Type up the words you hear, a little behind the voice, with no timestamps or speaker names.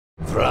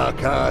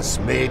Vrakas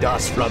made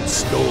us from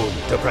stone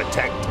to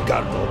protect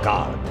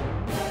Girdlegard.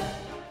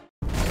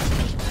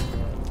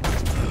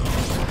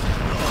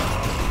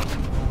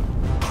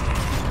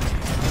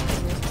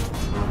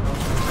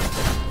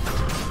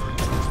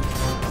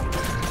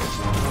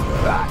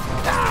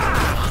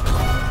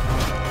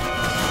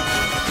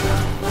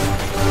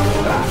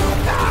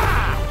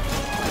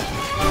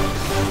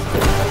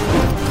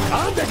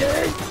 And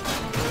again!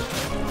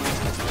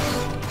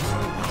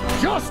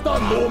 Just a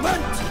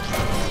moment!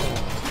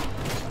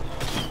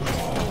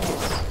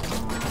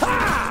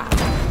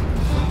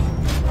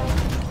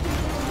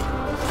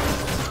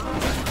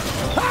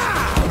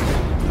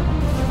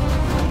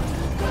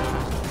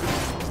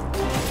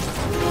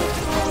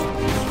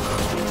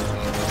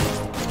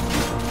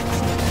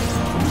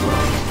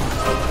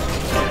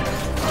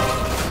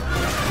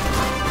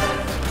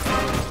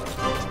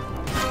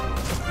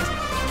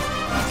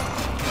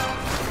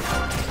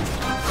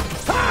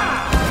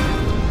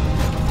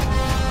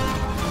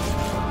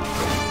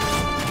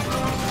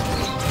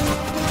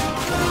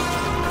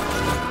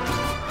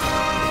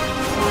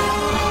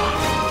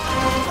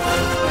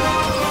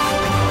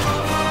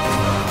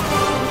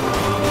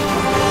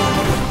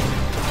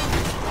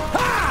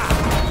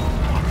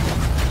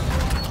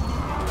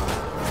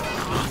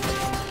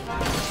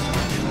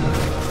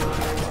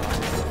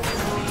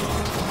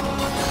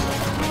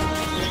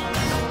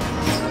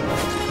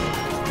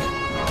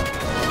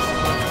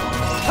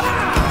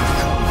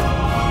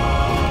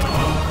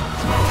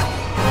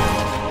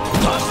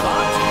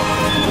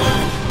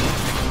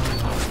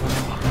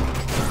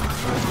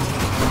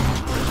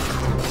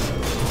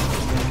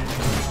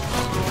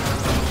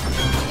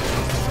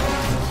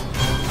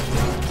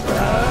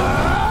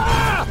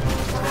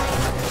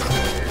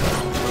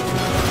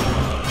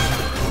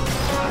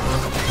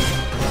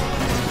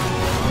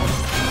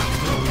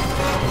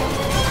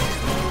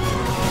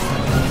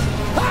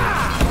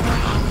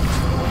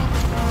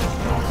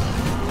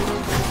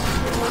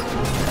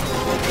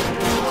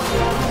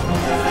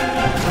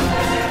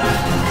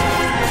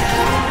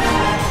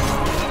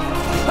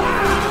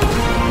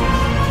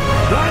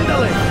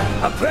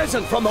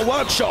 Present from the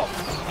workshop.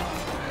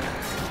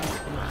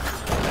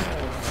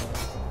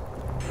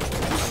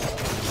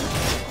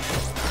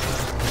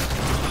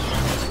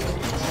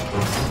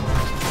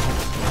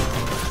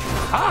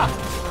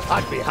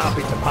 I'd be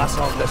happy to pass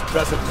on this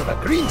present to the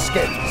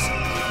greenskins.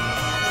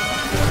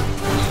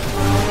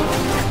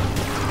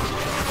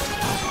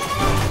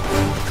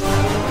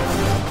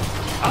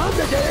 And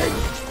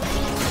again.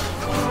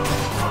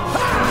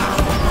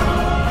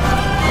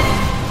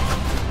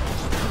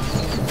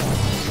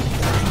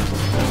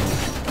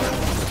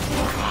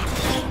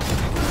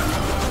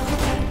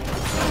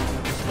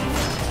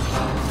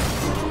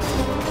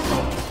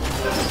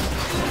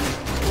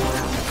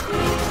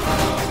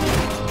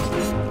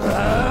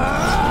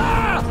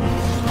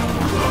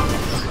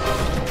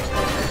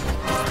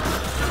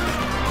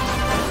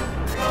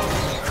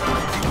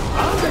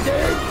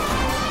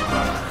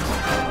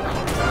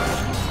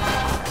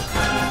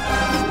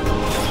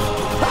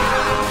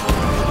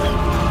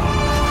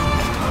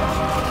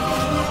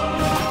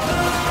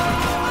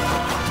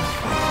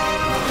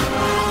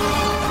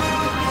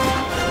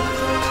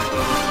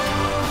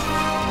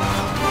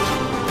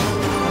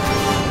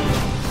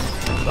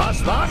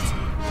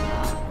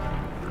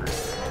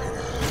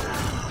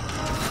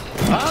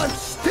 And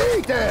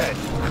stay dead!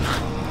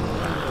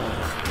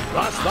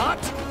 That's that!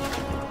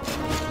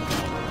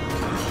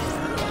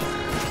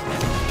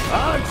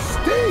 And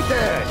stay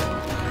dead!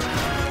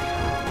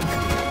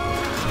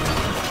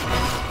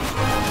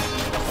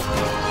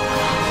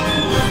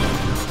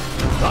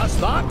 That's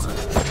that!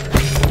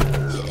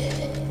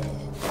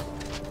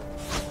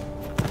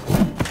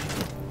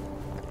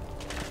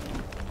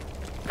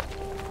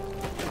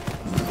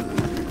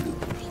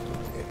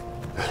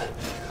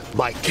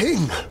 My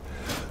king!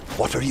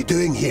 What are you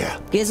doing here?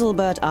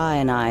 Giselbert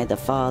Ironeye, the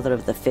father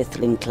of the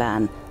Fifthling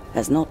clan,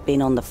 has not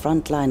been on the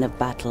front line of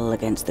battle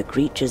against the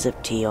creatures of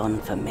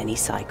Tion for many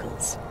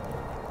cycles.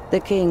 The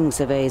king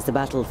surveys the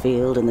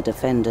battlefield and the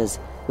defenders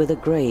with a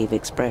grave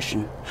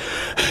expression.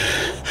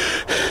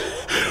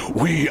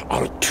 We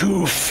are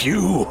too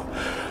few.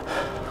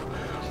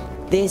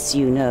 This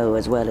you know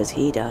as well as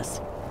he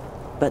does.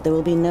 But there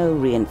will be no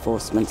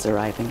reinforcements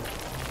arriving.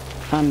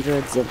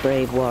 Hundreds of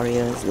brave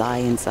warriors lie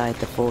inside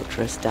the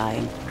fortress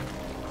dying.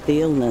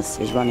 The illness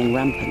is running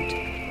rampant.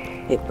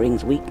 It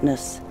brings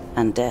weakness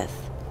and death.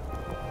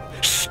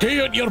 Stay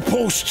at your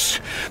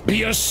posts.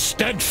 Be as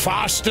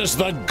steadfast as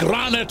the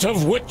granite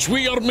of which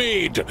we are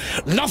made.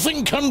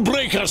 Nothing can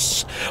break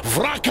us.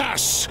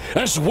 Vrakas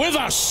is with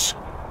us.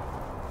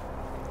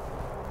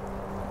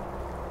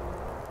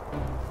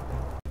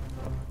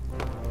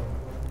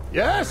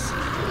 Yes?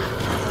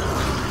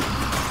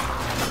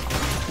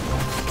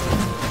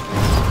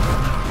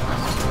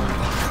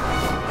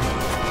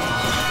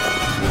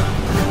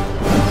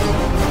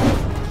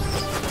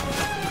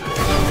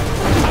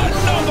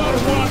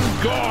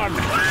 Gone!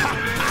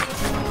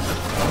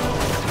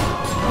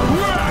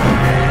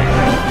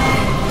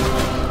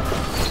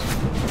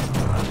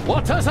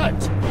 What is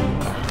it?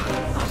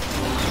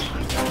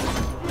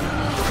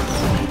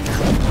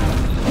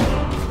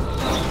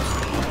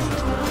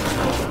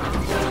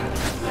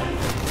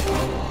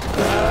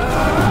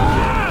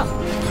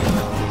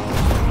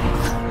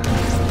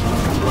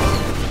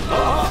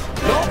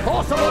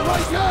 possible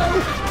right now!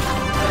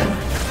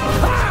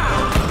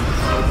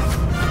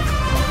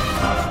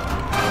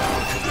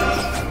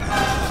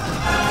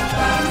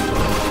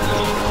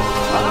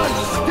 And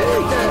stay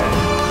there!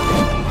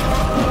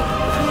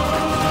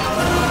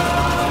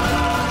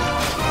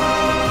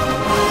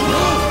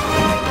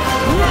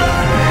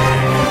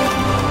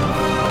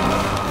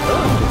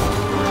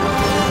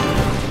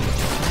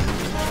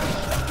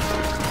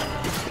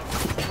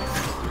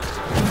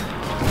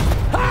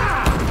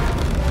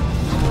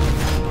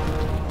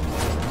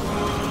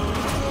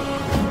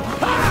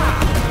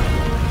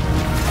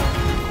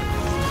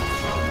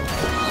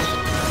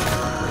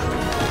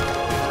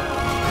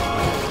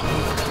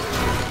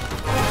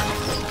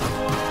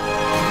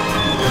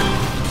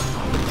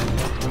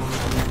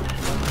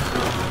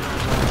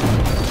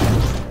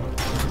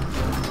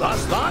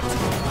 That's that!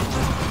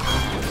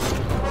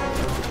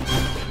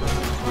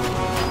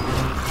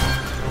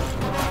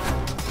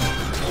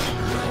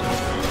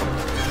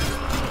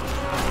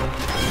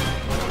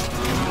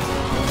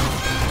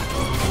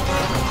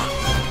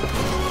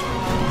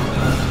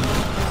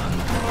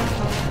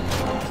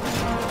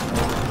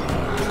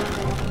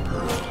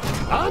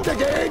 And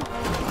again!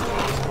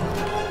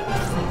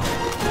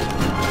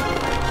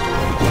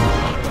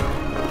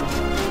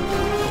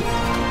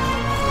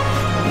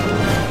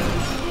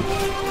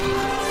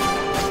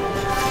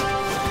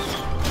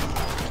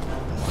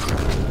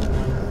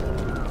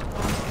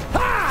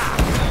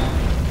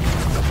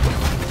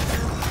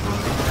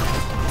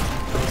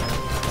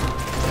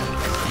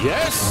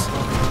 Yes?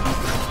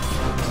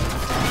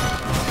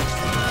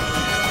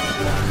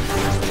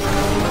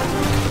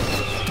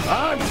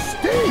 And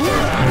stay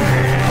here!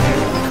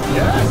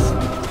 Yes?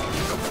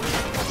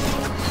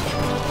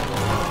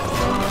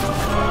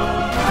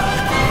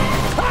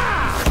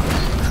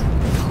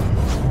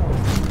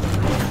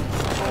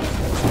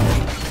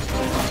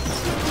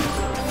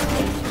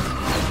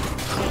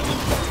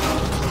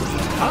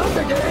 And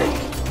again!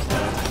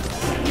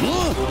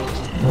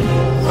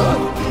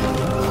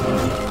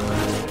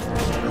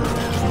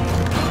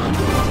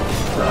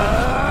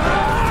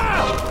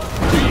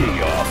 Be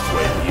off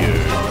with you!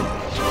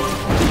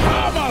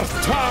 Hammer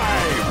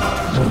time!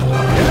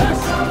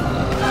 Yes?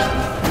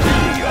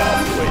 Be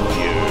off with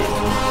you!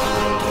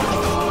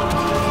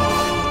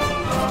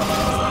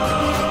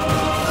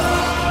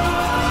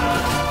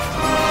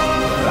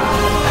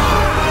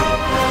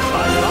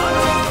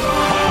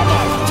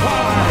 Hammer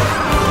time!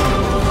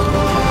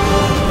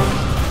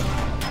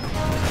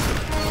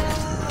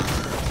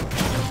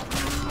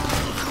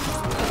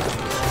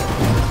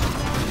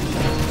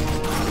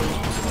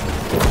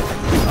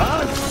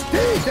 And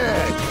stay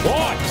there!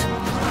 What?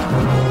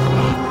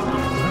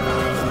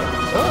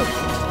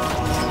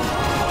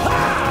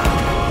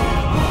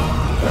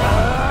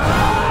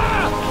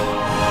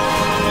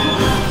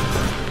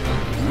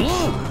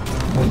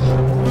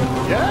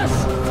 Yes?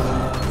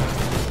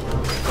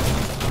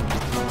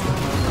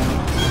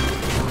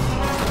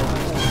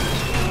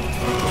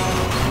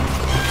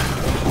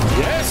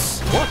 Yes?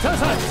 What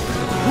is it?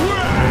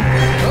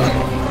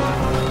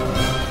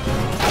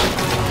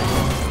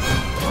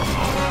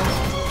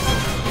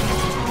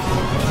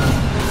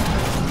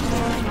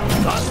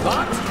 That's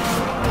that?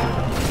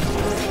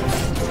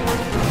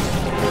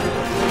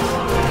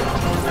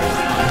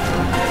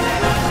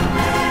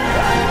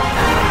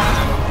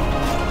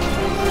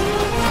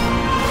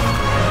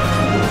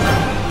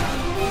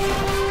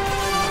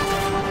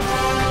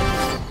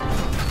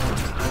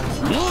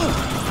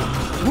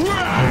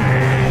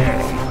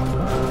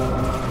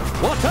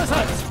 What is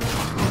it?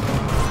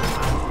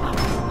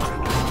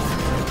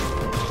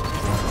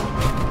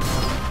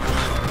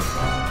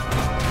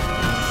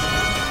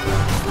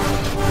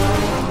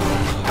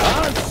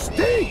 And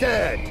stay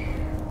dead!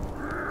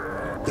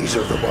 These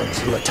are the ones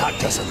who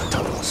attacked us in the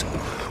tunnels.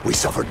 We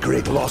suffered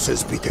great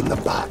losses beating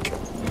them back.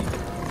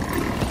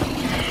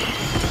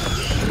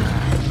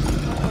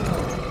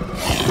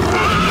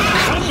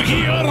 Come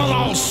here and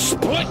I'll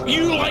split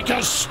you like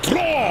a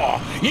straw,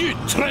 you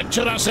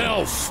treacherous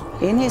elf!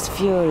 In his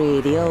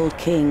fury, the old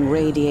king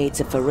radiates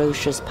a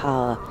ferocious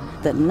power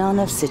that none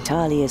of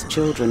Citalia's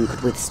children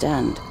could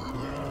withstand.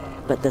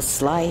 But the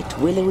slight,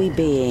 willowy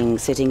being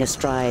sitting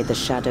astride the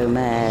shadow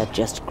mare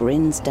just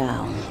grins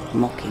down,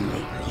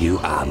 mockingly. You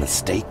are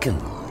mistaken.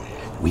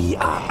 We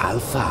are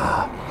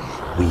Alpha.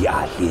 We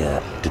are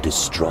here to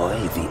destroy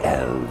the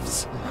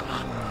elves.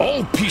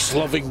 All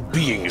peace-loving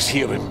beings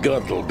here in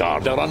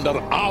Girdlegard are under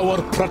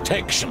our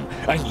protection,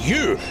 and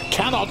you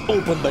cannot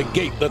open the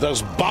gate that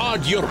has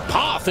barred your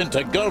path into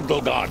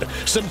Girdlegard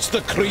since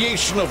the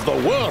creation of the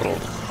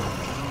world.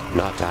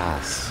 Not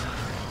us,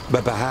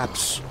 but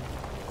perhaps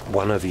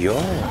one of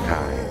your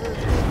kind.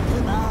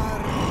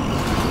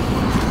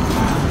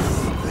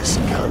 This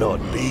cannot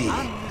be.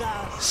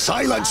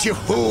 Silence, you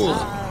fool!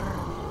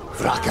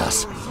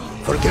 Vrakas,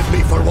 forgive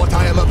me for what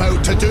I am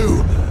about to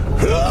do.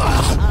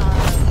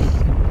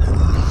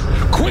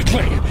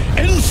 Quickly,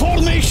 in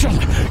formation!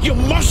 You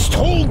must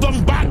hold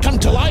them back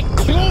until I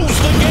close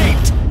the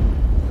gate!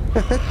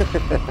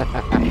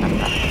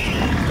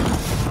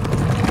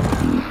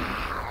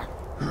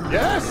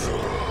 Yes?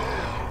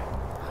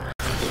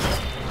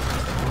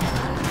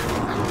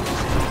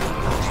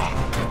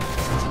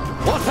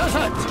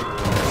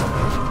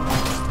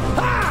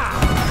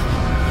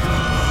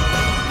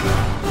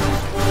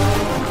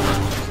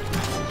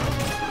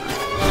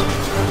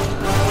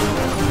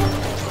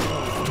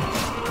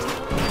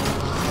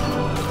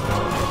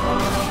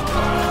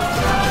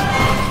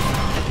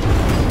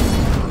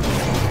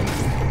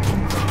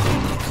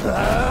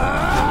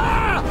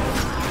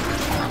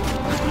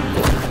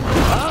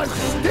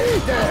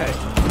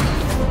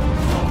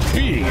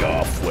 Be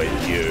off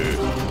with you.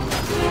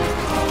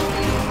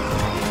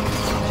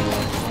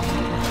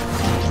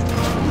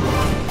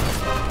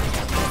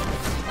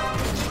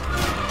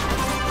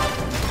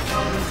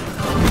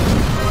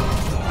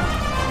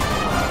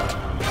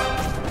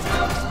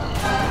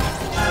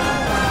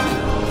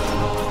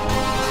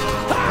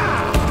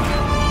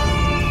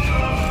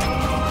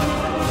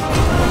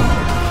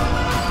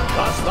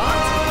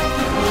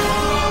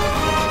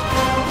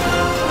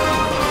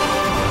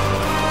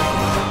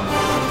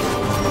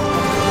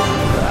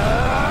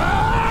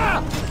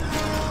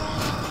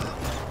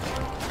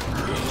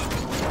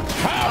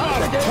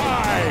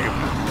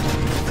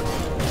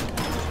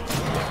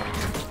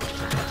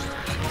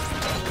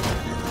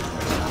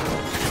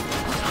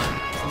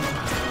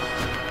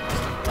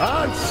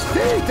 And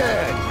stay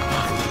dead!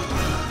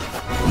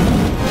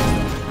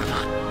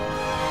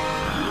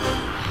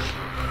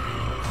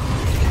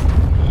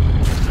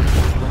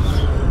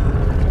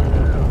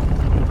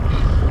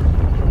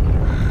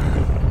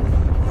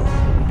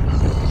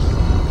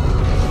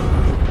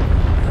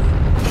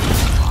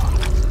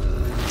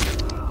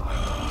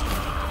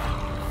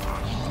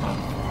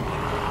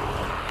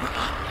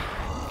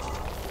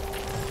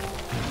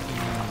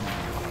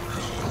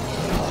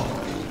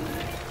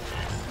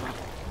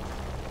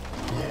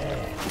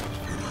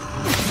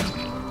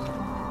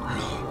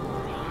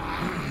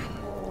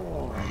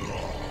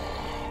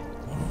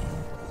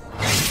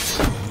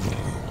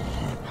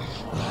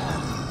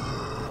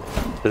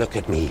 Look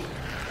at me.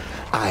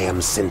 I am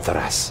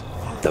Cynthras,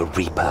 the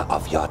Reaper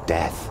of your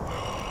death.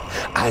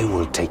 I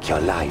will take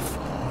your life,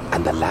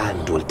 and the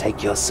land will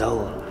take your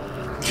soul.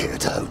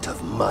 Get out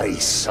of my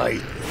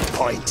sight,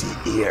 pointy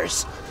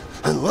ears,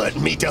 and let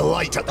me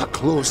delight at the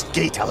closed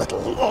gate a little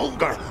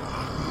longer.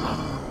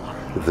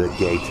 The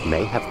gate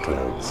may have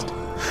closed,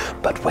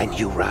 but when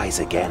you rise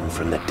again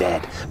from the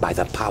dead by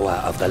the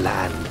power of the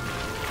land,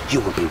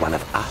 you will be one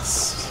of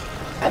us,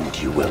 and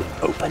you will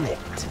open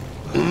it.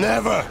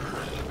 Never!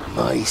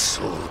 My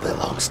soul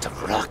belongs to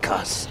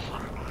Rakas.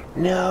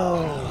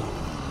 No,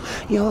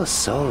 your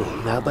soul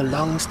now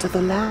belongs to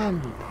the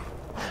land,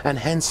 and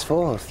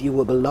henceforth you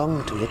will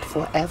belong to it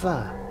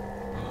forever.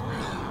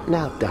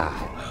 Now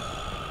die,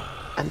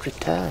 and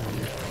return.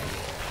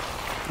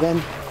 Then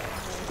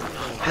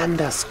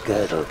hand us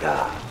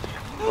Girdlegard.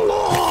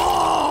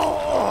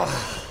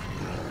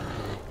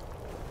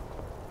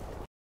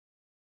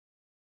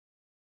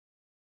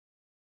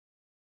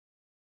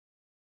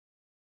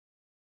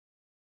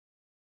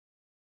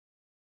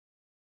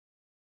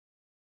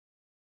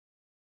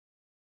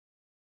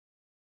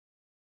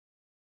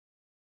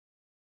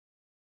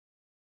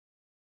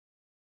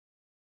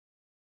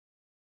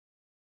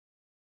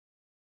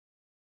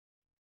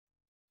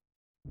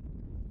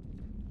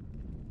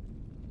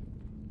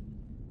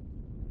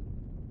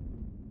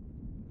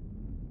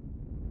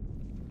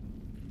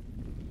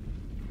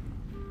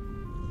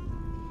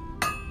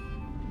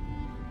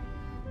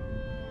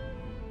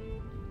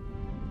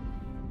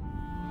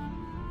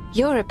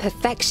 You're a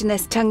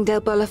perfectionist,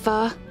 Tungdil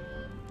Bolafar.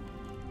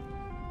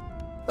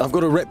 I've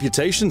got a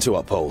reputation to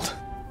uphold.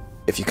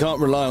 If you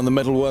can't rely on the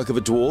metalwork of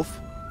a dwarf,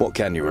 what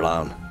can you rely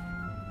on?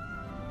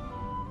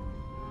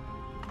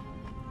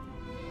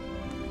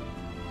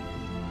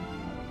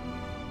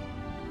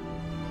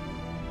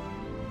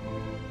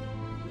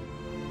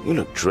 You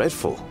look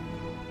dreadful.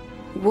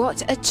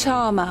 What a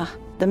charmer.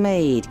 The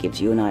maid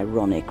gives you an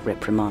ironic,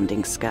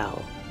 reprimanding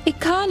scowl.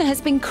 Ikana has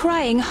been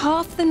crying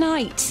half the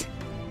night.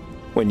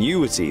 When you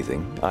were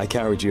teething, I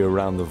carried you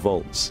around the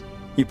vaults.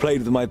 You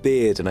played with my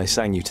beard and I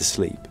sang you to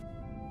sleep.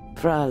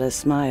 Frala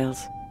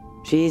smiles.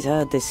 She's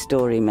heard this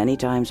story many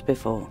times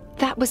before.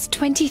 That was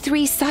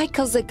 23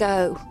 cycles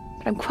ago.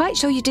 But I'm quite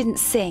sure you didn't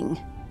sing.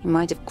 You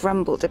might have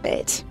grumbled a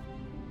bit.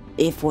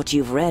 If what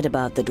you've read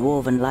about the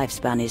dwarven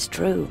lifespan is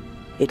true,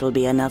 it'll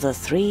be another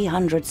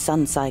 300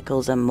 sun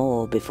cycles and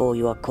more before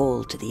you are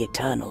called to the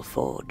Eternal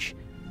Forge.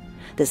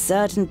 The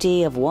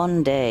certainty of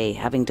one day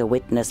having to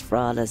witness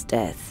Frala's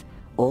death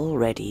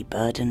already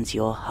burdens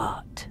your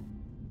heart.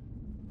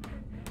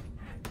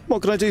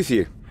 What can I do for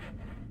you?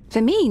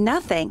 For me,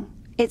 nothing.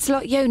 It's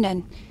Lot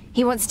Yonan.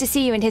 He wants to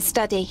see you in his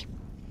study.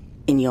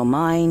 In your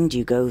mind,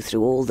 you go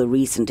through all the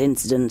recent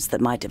incidents that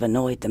might have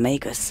annoyed the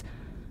Magus.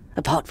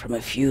 Apart from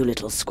a few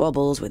little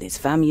squabbles with his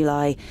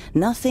famuli,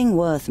 nothing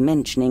worth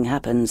mentioning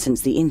happened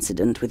since the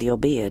incident with your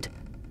beard.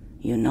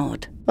 You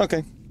nod.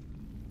 Okay.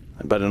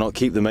 I'd better not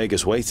keep the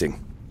Magus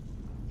waiting.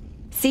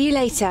 See you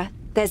later.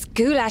 There's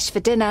goulash for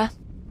dinner.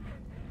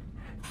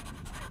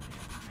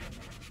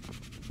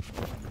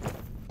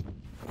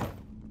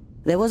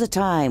 There was a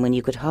time when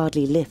you could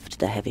hardly lift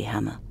the heavy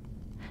hammer.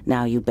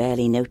 Now you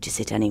barely notice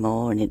it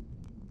anymore, and it...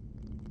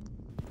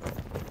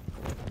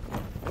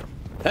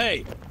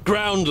 Hey,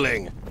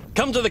 groundling!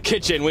 Come to the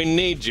kitchen, we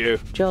need you.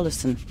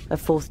 Jolison, a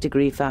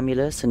 4th-degree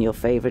famulus and your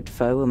favorite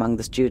foe among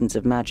the students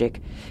of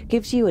magic,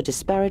 gives you a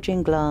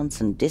disparaging glance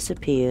and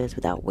disappears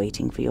without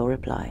waiting for your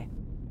reply.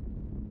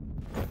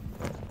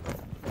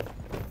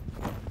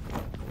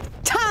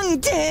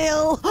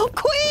 Dale!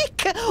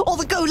 Quick! Or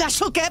the goulash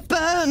will get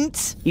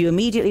burnt! You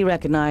immediately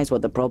recognize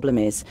what the problem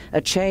is.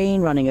 A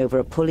chain running over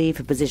a pulley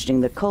for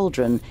positioning the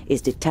cauldron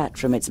is detached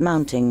from its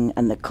mounting,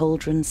 and the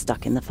cauldron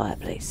stuck in the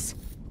fireplace.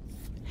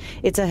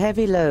 It's a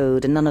heavy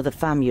load, and none of the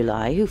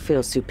famuli, who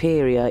feel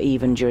superior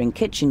even during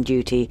kitchen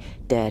duty,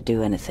 dare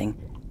do anything.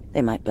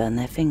 They might burn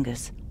their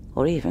fingers,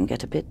 or even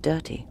get a bit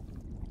dirty.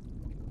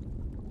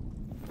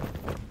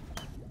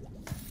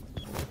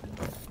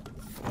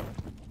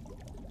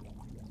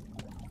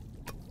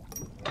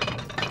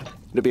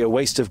 It'd be a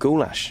waste of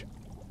goulash.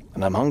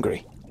 And I'm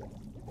hungry.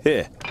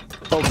 Here,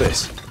 hold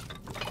this.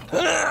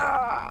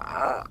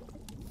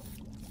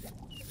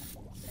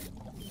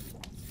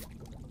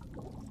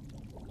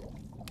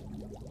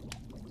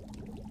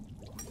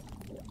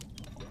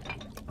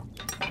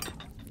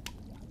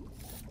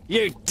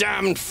 You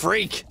damned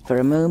freak! For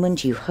a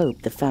moment, you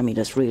hope the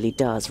famulus really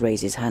does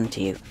raise his hand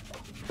to you.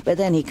 But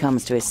then he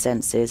comes to his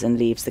senses and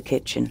leaves the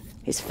kitchen,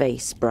 his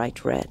face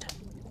bright red.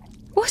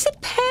 What a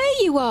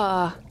pair you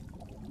are!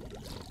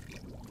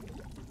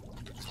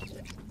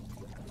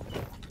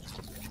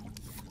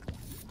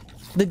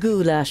 The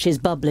goulash is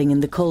bubbling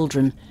in the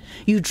cauldron.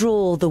 You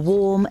draw the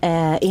warm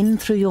air in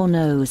through your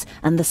nose,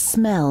 and the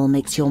smell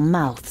makes your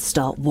mouth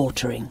start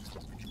watering.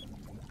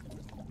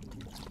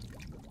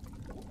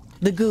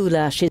 The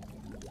goulash is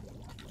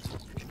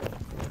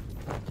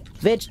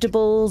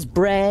vegetables,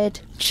 bread,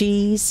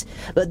 cheese,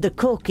 but the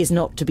cook is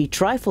not to be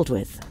trifled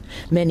with.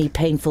 Many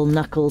painful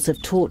knuckles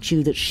have taught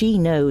you that she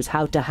knows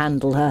how to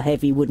handle her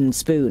heavy wooden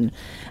spoon,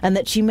 and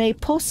that she may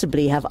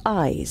possibly have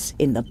eyes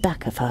in the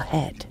back of her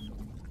head.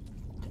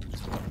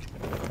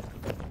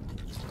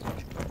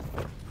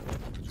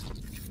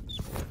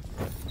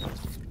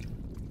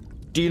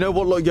 Do you know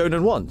what Lord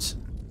Yonan wants?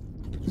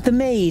 The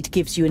maid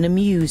gives you an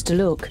amused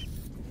look.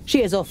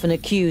 She has often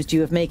accused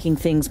you of making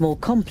things more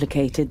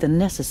complicated than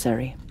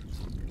necessary.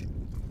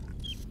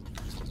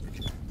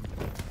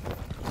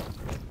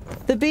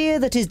 The beer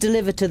that is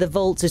delivered to the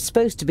vaults is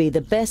supposed to be the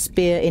best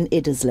beer in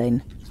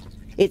Idderslane.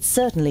 It's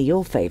certainly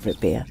your favourite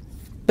beer,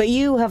 but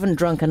you haven't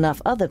drunk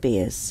enough other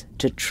beers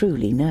to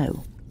truly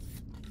know.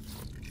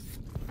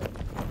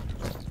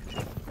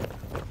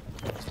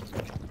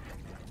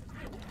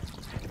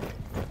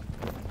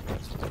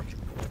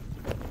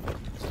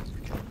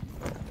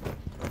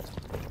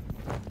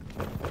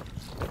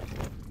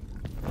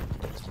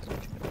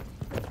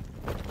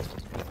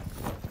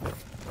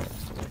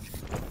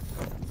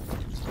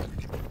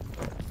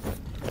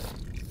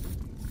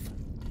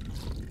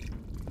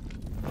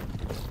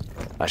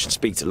 I should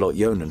speak to Lord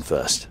Yonan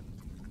first.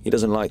 He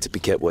doesn't like to be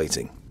kept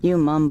waiting. You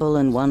mumble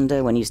and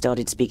wonder when you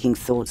started speaking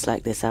thoughts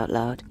like this out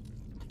loud.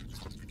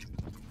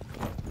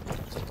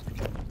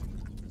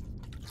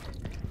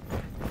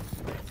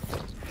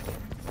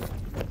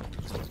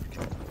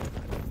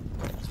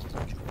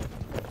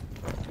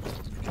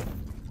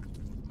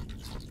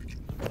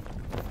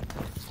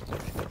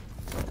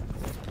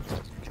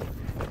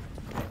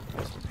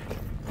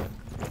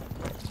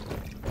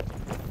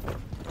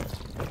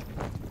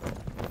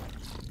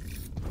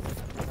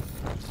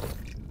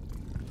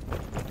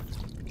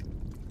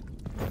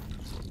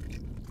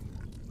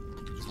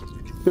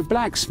 The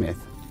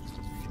blacksmith.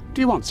 Do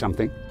you want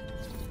something?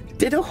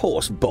 Did a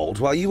horse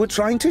bolt while you were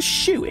trying to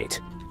shoe it?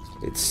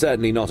 It's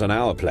certainly not on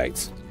our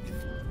plates.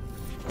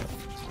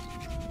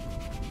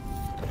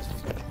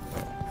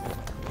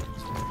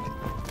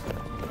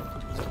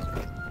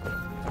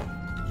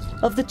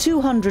 Of the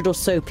 200 or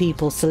so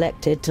people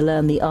selected to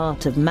learn the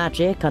art of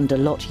magic under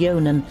Lot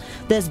Yonan,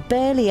 there's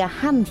barely a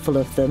handful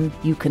of them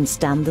you can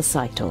stand the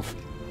sight of.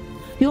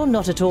 You're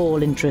not at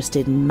all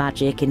interested in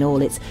magic in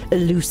all its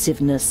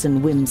elusiveness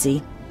and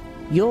whimsy.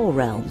 Your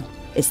realm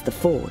is the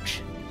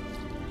forge.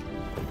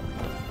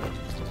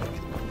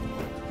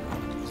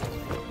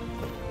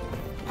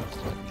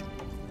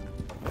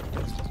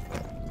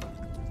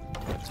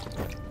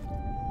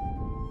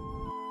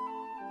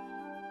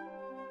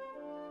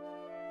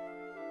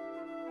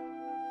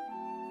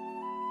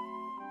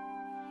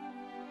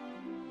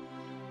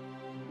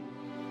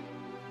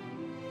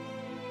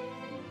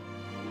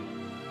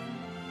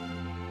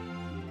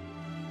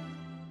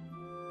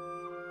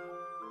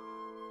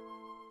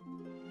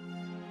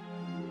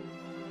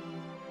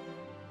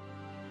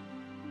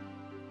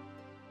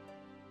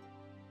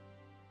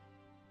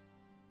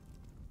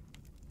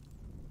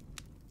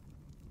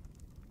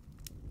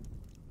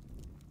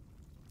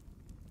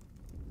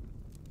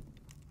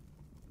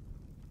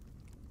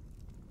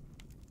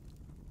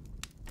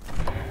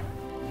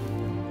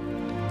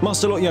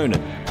 Master Lord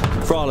Yonan,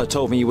 Frala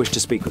told me you wished to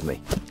speak with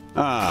me.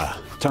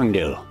 Ah,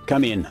 Tungdil,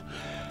 come in.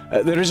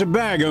 There is a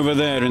bag over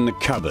there in the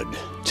cupboard.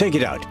 Take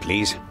it out,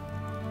 please.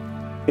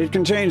 It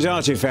contains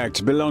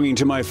artifacts belonging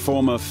to my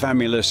former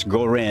famulus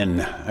Goren.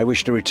 I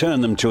wish to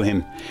return them to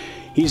him.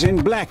 He's in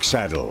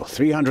Blacksaddle,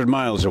 300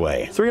 miles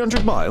away.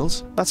 300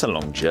 miles? That's a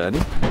long journey.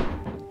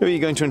 Who are you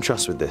going to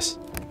entrust with this?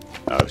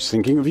 I was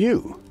thinking of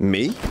you.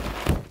 Me?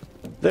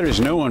 There is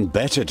no one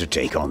better to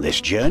take on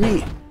this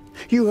journey.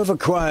 You have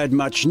acquired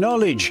much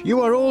knowledge.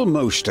 You are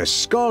almost a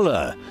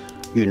scholar.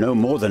 You know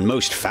more than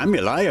most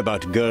famuli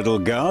about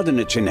Girdlegard and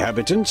its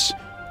inhabitants.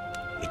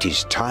 It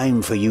is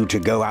time for you to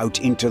go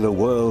out into the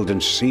world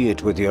and see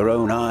it with your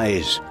own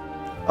eyes.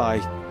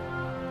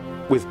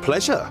 With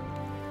pleasure.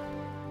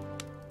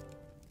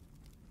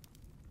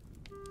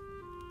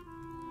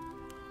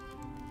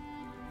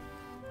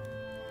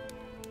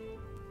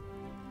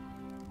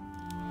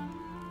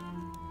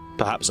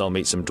 Perhaps I'll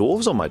meet some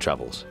dwarves on my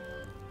travels.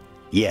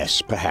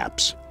 Yes,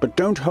 perhaps. But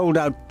don't hold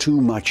out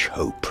too much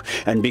hope.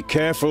 And be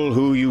careful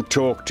who you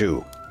talk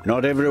to.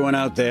 Not everyone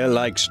out there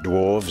likes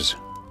dwarves.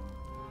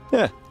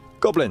 Yeah,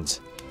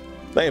 goblins.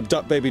 They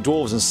abduct baby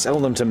dwarves and sell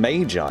them to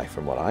magi,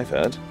 from what I've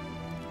heard.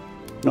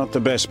 Not the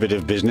best bit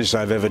of business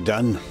I've ever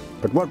done.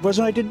 But what was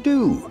I to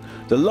do?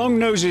 The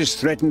Longnoses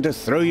threatened to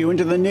throw you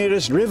into the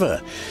nearest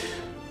river.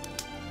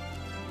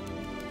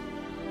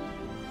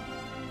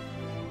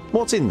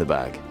 What's in the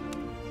bag?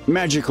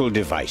 Magical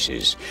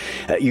devices.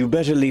 You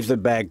better leave the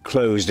bag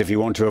closed if you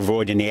want to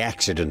avoid any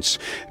accidents.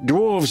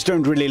 Dwarves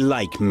don't really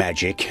like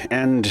magic,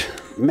 and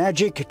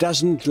magic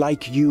doesn't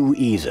like you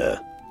either.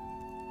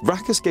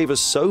 Vracus gave us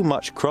so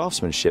much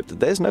craftsmanship that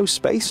there's no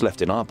space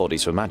left in our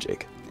bodies for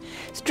magic.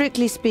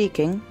 Strictly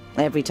speaking,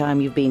 every time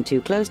you've been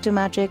too close to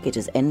magic, it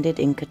has ended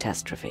in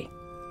catastrophe.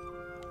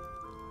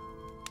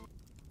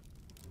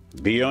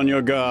 Be on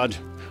your guard.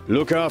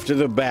 Look after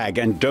the bag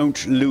and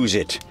don't lose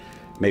it.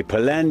 May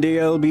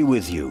Palandiel be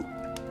with you.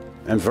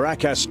 And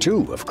Vracus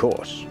too, of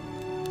course.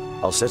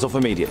 I'll set off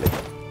immediately.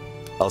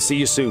 I'll see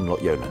you soon,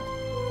 Lot Yonan.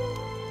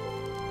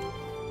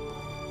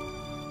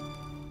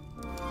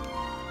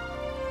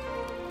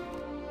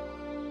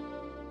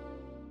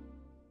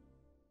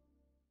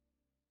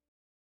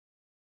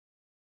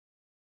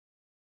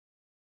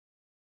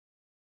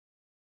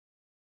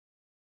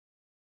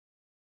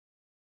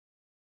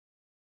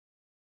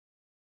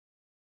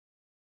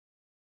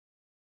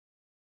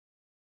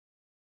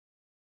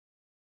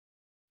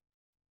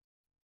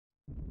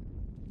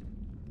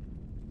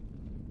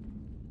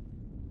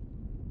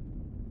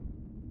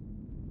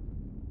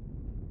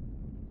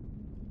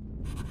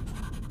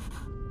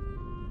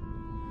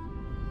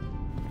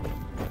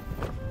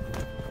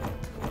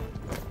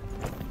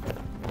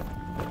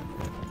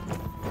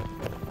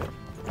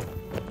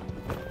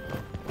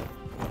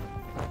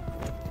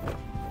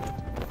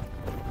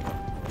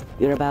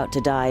 You're about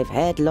to dive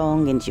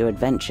headlong into your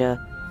adventure,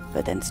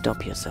 but then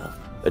stop yourself.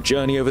 A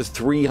journey over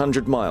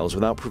 300 miles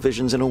without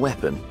provisions and a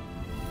weapon.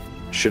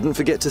 Shouldn't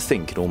forget to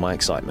think in all my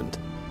excitement.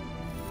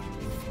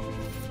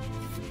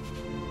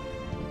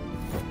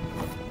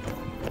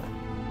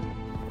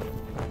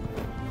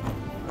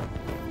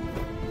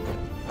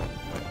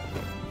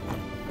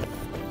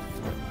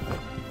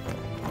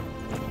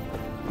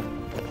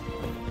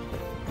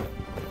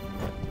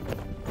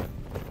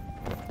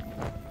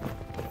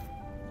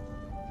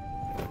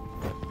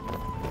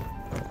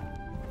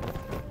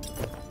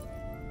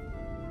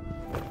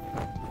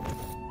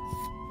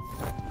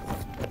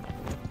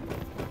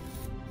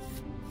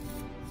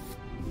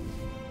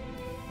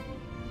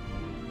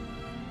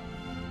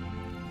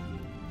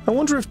 I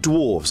wonder if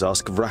dwarves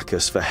ask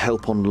Vracus for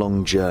help on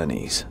long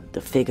journeys.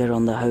 The figure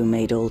on the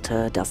homemade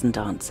altar doesn't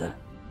answer.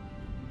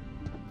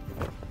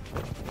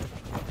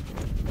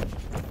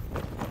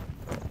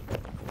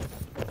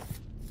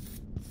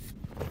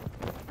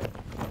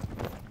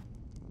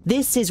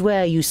 This is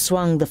where you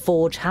swung the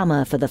forge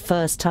hammer for the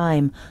first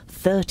time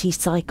 30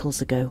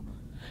 cycles ago.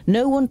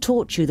 No one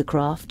taught you the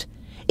craft.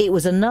 It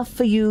was enough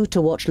for you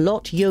to watch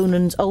Lot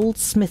Yonan's old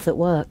smith at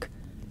work.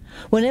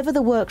 Whenever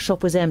the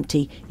workshop was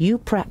empty, you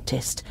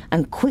practiced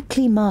and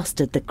quickly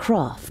mastered the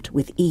craft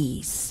with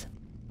ease.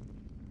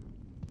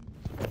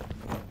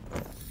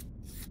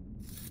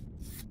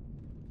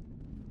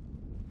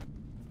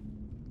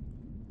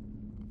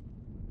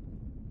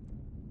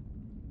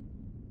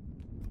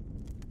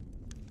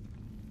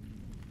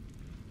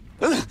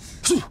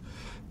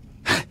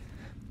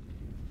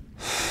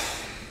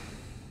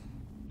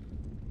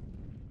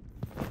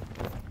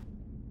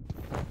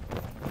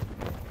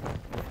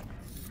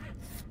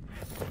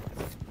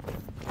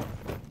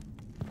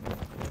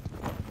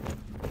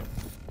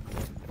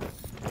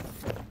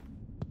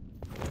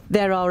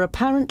 There are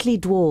apparently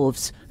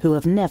dwarves who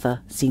have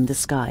never seen the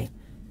sky.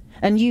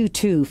 And you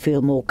too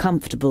feel more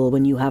comfortable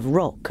when you have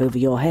rock over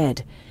your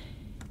head.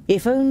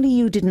 If only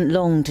you didn't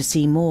long to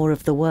see more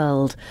of the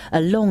world,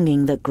 a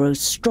longing that grows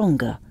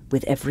stronger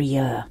with every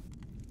year.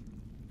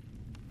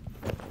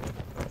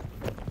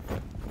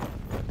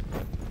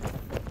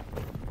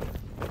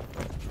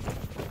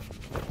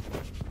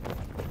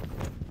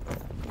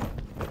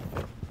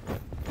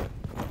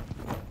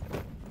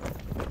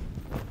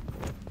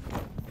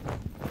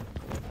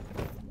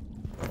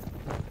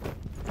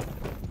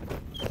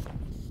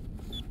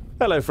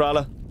 Hello,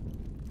 Frala.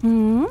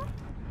 Hmm?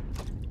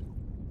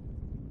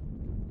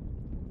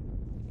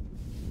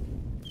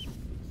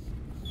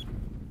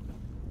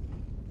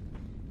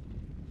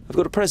 I've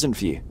got a present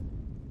for you.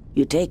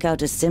 You take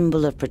out a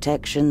symbol of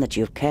protection that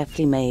you've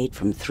carefully made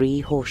from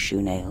 3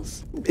 horseshoe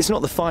nails. It's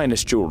not the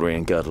finest jewellery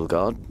in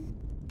Girdlegard,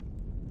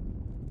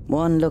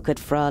 One look at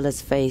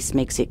Frala's face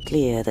makes it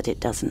clear that it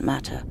doesn't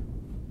matter.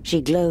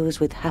 She glows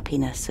with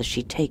happiness as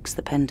she takes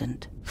the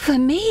pendant. For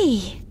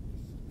me?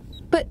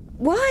 But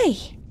why?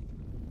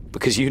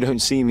 Because you don't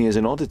see me as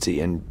an oddity,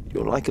 and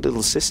you're like a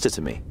little sister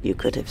to me. You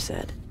could have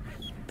said,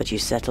 but you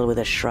settle with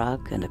a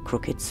shrug and a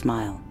crooked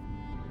smile.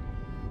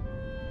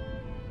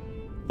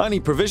 I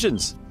need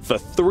provisions for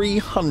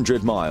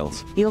 300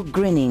 miles. You're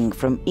grinning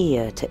from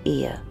ear to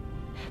ear.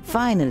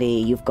 Finally,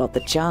 you've got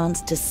the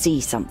chance to see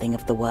something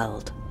of the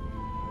world.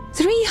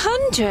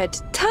 300?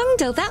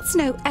 Tungdil, that's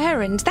no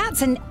errand.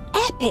 That's an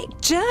epic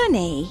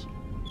journey.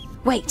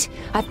 Wait,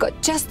 I've got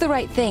just the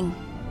right thing.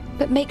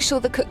 But make sure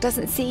the cook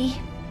doesn't see.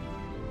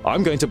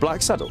 I'm going to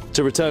Blacksaddle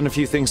to return a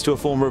few things to a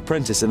former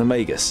apprentice in the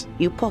Magus.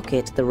 You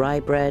pocket the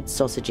rye bread,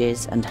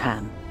 sausages, and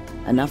ham.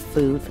 Enough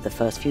food for the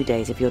first few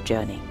days of your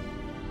journey.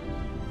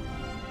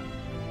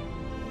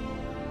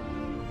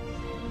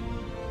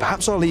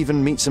 Perhaps I'll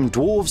even meet some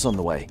dwarves on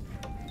the way.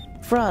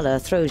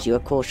 Frala throws you a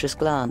cautious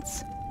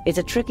glance. It's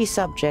a tricky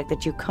subject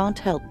that you can't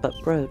help but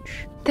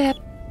broach. There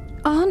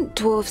aren't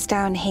dwarves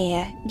down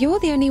here. You're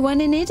the only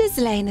one in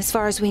Idaslane, as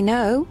far as we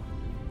know.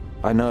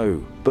 I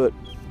know, but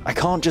I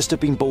can't just have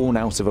been born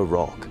out of a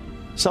rock.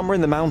 Somewhere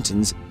in the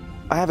mountains,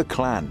 I have a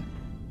clan.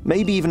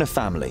 Maybe even a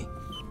family.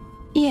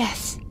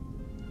 Yes.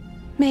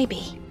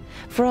 Maybe.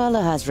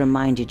 Frala has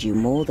reminded you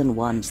more than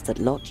once that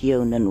Lot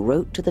Yonan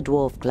wrote to the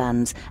dwarf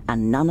clans,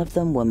 and none of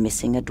them were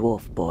missing a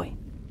dwarf boy.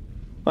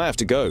 I have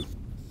to go.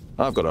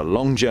 I've got a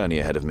long journey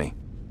ahead of me.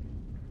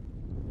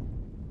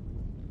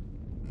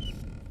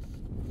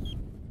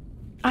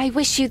 I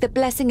wish you the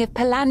blessing of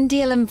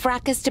Palandiel and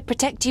Vrakas to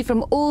protect you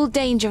from all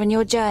danger on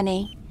your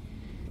journey.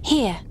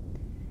 Here,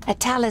 a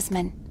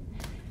talisman.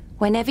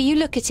 Whenever you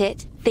look at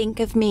it, think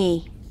of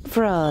me.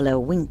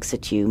 Frala winks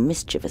at you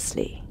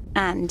mischievously.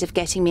 And of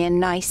getting me a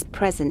nice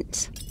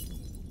present.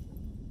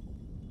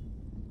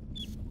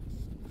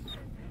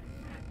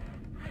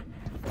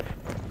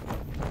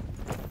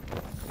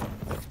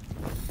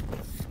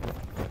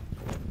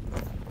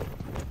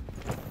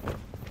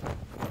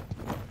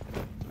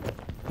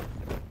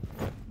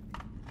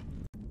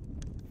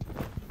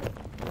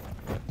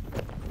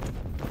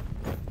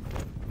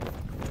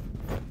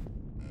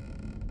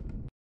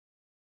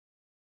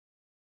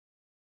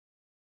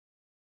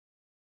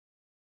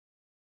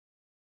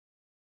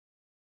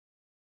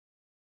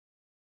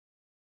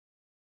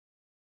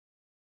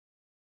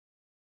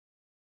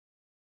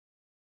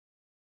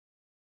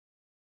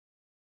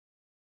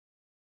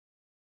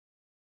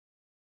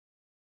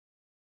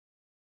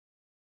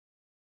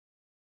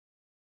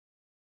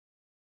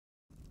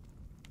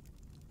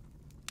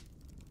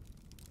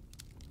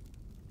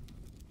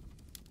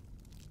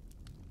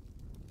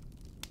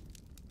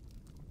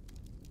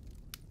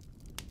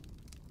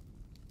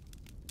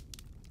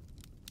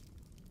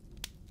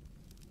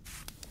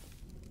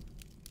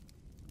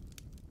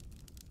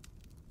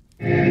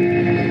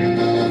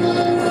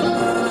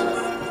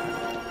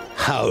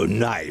 How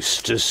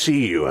nice to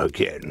see you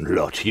again,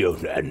 Lot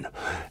Yonan.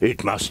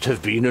 It must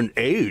have been an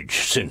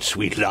age since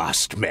we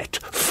last met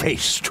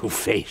face to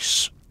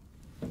face.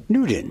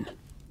 Nudin,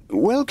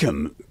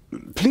 welcome.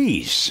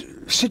 Please,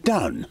 sit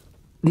down.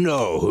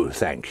 No,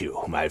 thank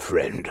you, my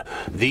friend.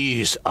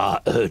 These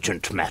are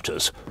urgent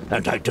matters,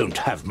 and I don't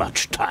have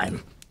much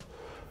time.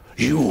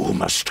 You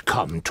must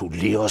come to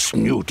Leos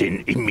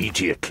Nudin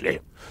immediately.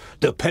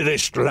 The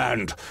perished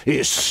land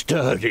is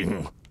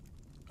stirring.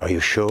 Are you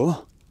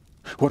sure?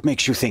 What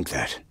makes you think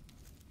that?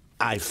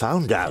 I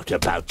found out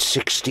about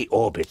 60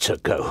 orbits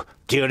ago,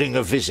 during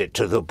a visit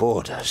to the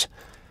borders.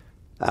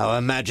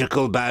 Our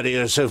magical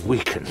barriers have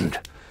weakened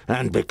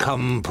and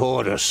become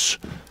porous.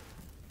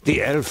 The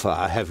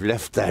Elfar have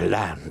left their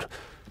land,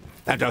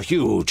 and a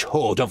huge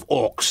horde of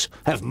orcs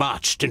have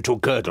marched into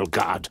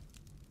Girdlegard.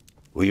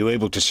 Were you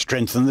able to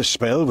strengthen the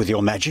spell with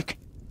your magic?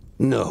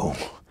 No.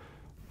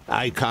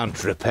 I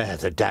can't repair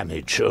the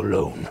damage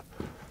alone.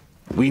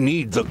 We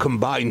need the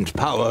combined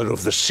power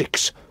of the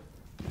 6.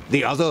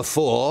 The other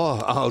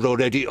 4 are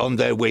already on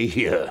their way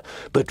here,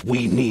 but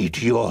we need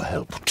your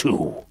help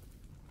too.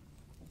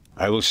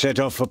 I will set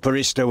off for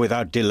Parista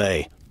without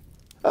delay.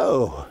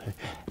 Oh,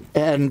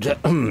 and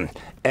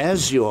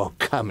as you're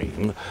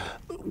coming,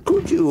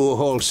 could you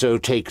also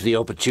take the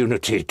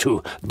opportunity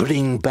to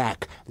bring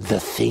back the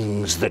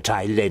things that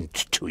I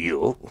lent to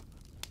you?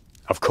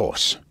 Of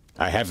course.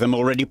 I have them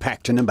already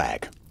packed in a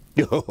bag.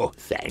 Oh,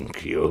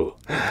 thank you.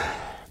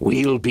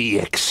 We'll be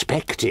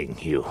expecting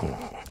you.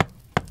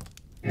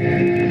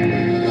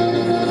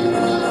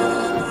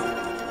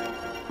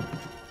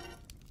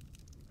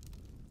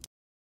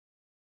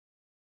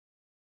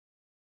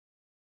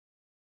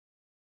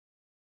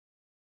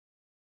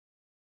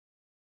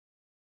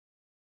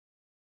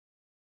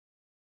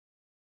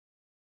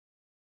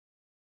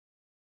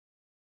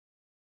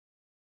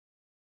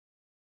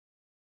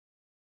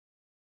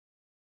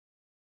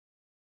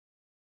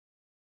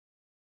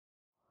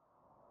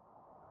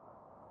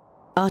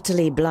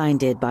 Utterly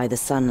blinded by the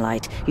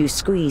sunlight, you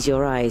squeeze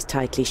your eyes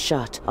tightly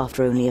shut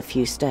after only a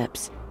few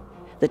steps.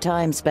 The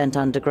time spent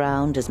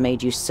underground has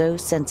made you so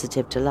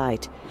sensitive to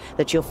light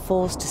that you're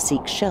forced to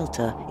seek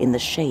shelter in the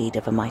shade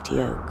of a mighty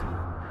oak.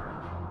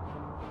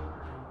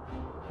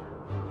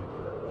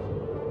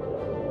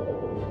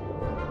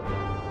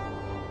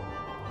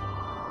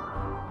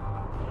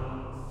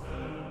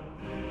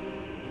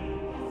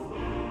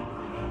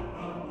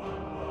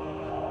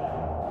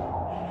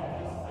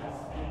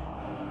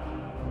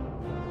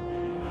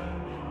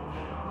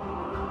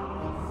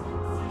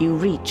 You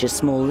reach a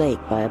small lake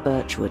by a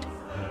birchwood.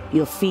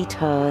 Your feet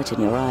hurt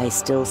and your eyes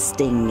still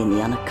sting in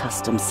the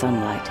unaccustomed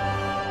sunlight,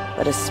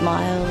 but a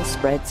smile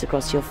spreads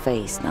across your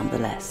face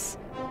nonetheless.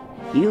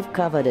 You've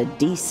covered a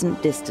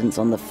decent distance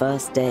on the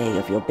first day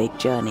of your big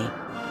journey.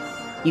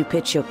 You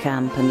pitch your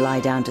camp and lie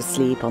down to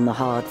sleep on the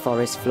hard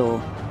forest floor.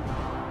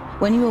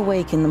 When you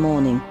awake in the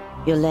morning,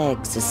 your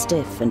legs are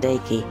stiff and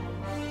achy.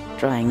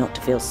 Trying not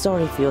to feel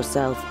sorry for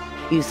yourself,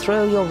 you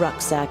throw your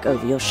rucksack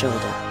over your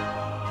shoulder.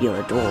 You're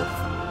a dwarf,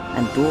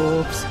 and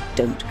dwarves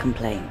don't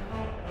complain.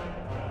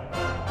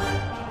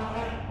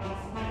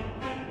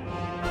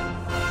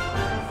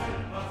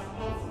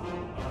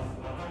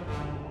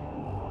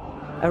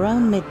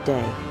 Around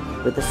midday,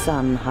 with the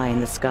sun high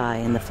in the sky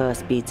and the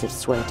first beads of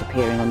sweat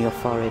appearing on your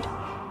forehead,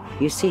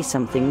 you see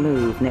something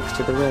move next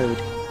to the road,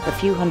 a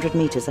few hundred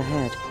meters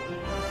ahead.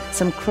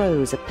 Some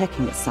crows are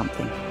pecking at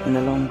something in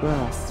the long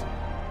grass.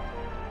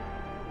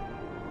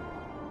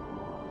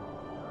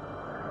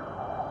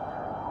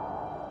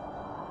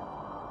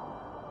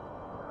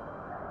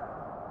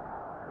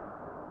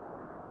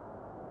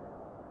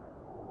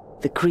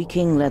 The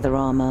creaking leather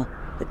armor,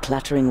 the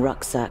clattering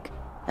rucksack,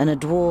 and a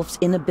dwarf's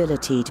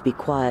inability to be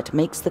quiet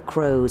makes the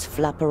crows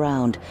flap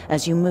around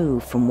as you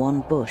move from one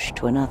bush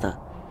to another.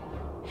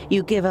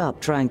 You give up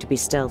trying to be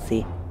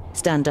stealthy,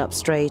 stand up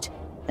straight,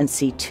 and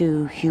see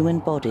two human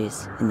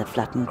bodies in the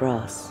flattened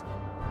grass.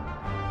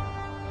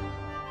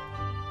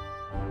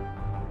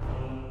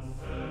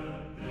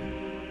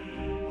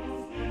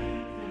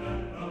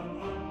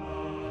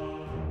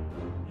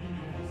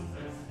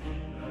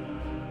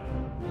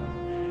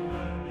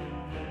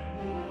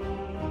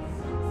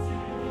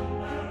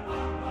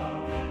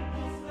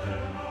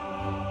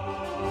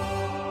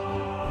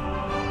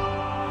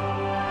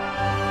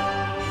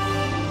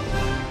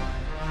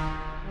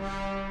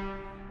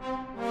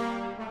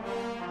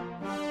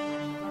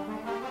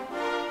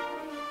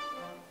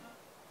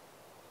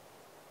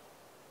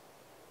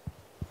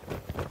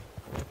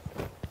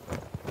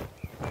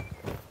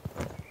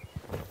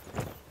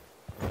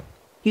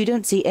 You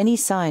don't see any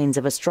signs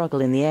of a struggle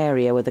in the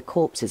area where the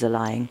corpses are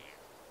lying.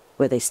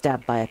 Were they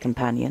stabbed by a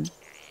companion?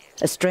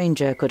 A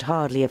stranger could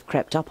hardly have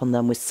crept up on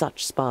them with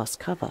such sparse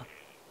cover.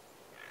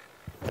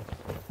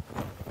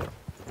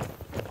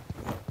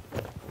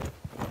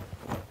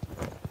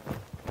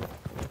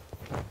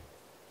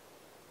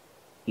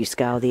 You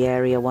scour the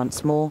area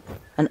once more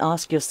and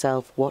ask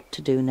yourself what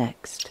to do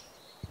next.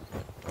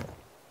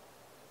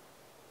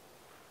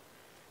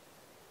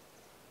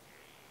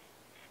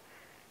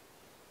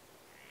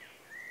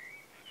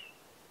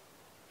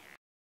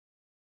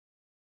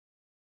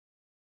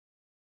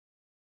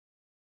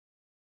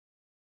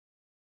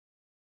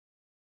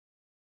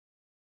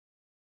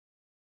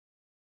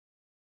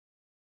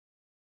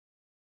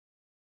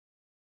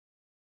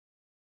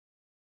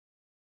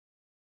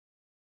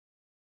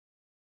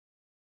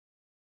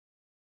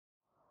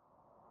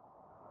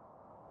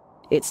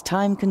 It's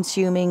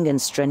time-consuming and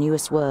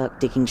strenuous work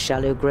digging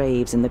shallow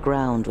graves in the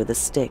ground with a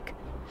stick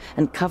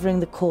and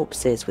covering the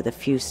corpses with a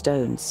few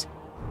stones.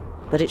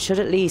 But it should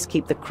at least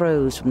keep the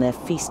crows from their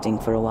feasting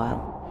for a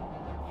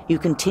while. You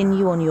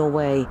continue on your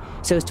way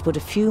so as to put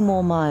a few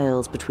more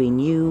miles between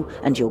you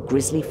and your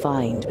grisly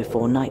find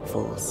before night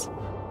falls.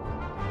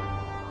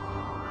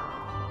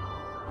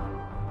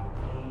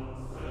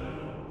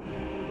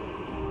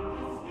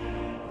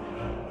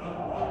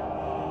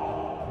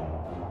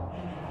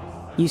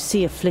 You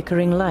see a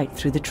flickering light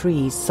through the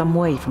trees some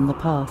way from the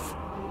path.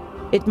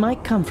 It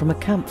might come from a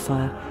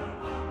campfire.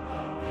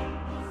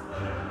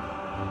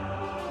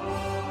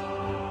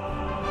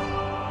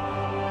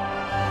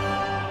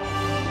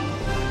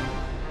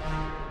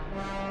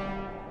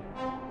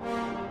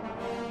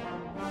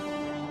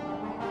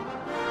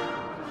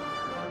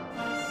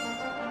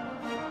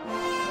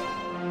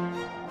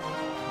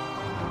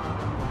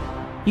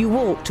 You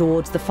walk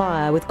towards the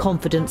fire with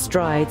confident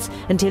strides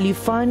until you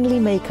finally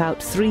make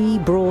out 3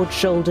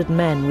 broad-shouldered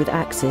men with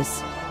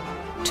axes.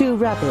 2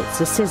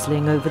 rabbits are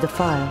sizzling over the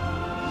fire.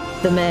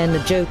 The men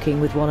are joking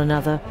with one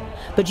another,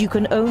 but you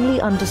can only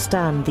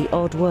understand the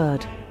odd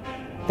word.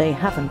 They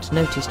haven't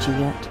noticed you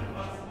yet.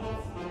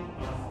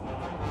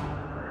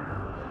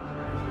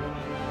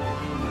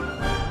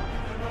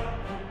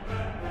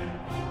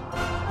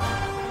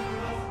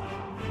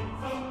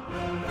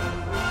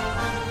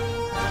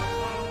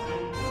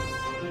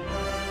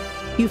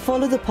 You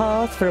follow the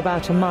path for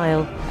about a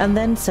mile and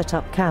then set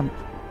up camp.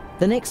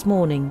 The next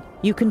morning,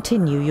 you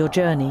continue your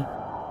journey.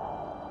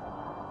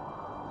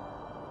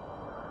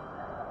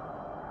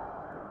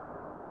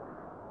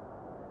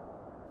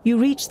 You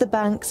reach the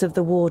banks of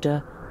the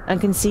Warder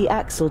and can see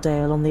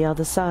Axeldale on the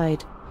other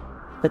side.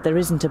 but there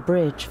isn't a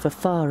bridge for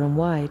far and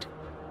wide.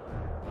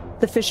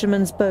 The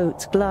fishermen's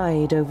boats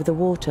glide over the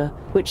water,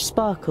 which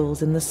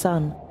sparkles in the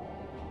sun.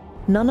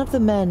 None of the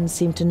men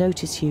seem to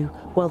notice you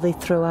while they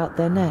throw out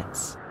their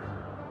nets.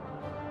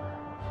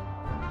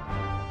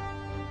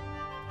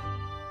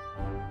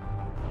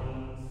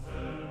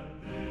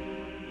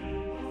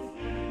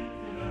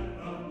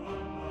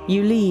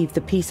 You leave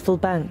the peaceful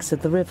banks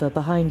of the river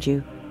behind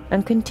you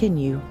and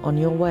continue on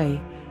your way.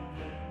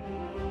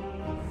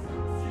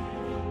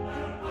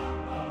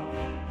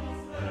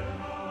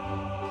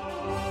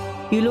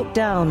 You look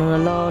down on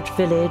a large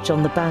village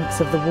on the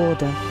banks of the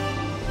Warder.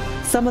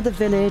 Some of the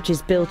village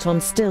is built on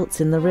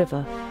stilts in the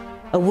river.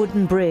 A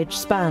wooden bridge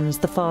spans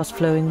the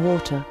fast-flowing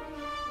water.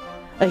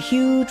 A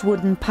huge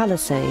wooden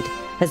palisade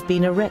has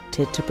been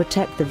erected to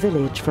protect the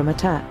village from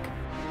attack.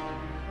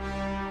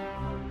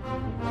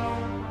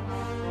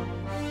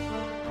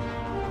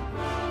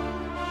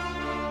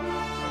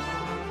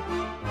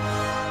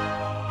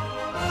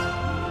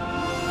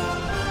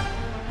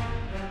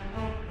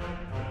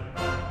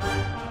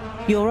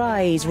 Your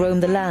eyes roam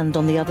the land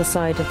on the other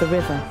side of the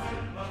river.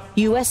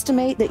 You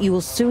estimate that you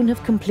will soon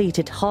have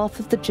completed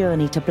half of the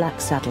journey to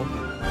Blacksaddle,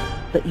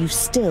 but you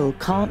still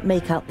can't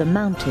make out the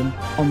mountain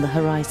on the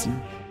horizon.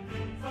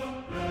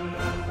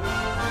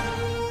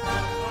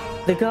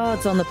 The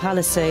guards on the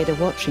palisade are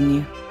watching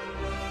you.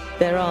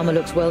 Their armor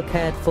looks well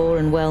cared for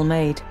and well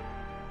made.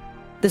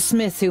 The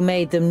smith who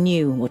made them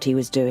knew what he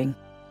was doing.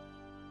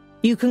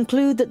 You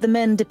conclude that the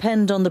men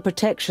depend on the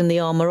protection the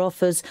armor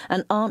offers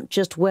and aren't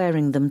just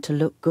wearing them to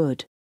look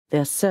good.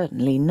 They're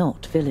certainly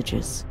not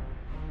villagers.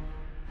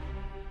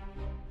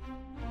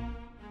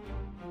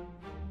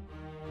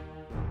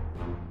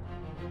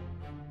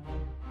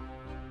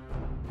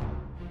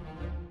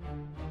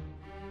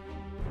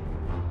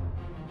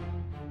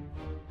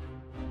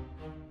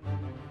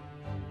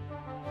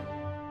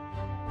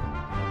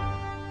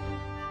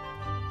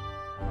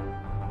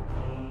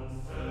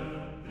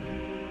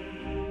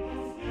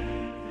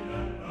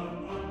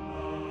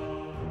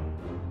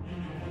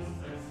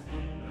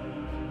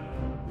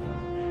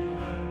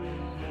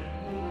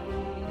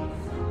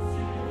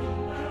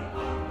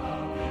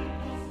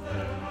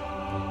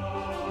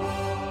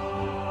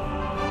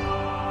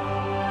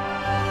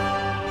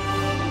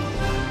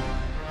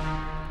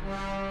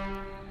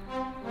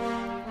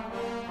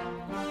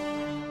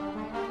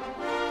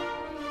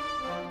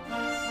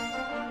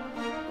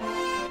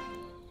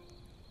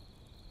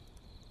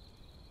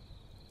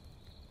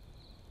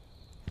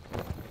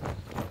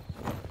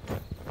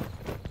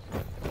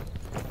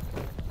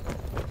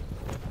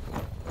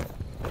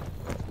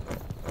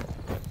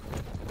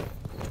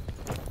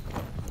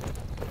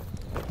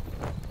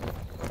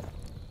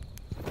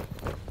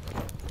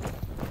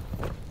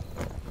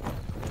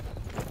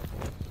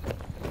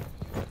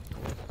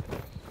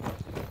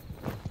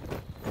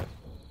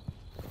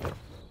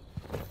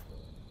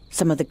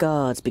 Some of the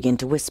guards begin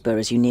to whisper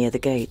as you near the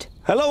gate.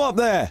 Hello up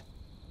there!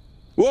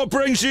 What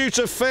brings you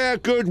to fair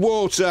good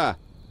water?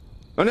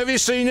 And have you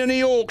seen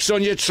any orcs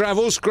on your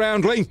travels,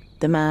 groundling?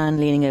 The man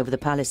leaning over the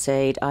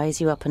palisade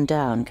eyes you up and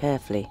down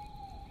carefully.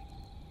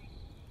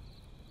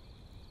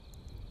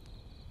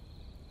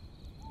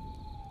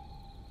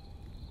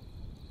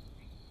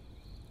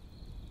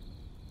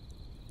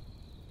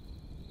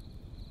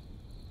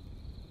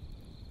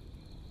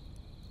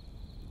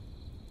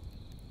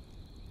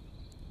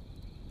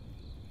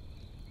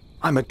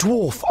 I'm a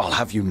dwarf, I'll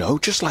have you know,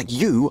 just like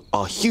you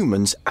are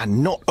humans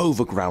and not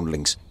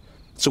overgroundlings.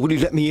 So will you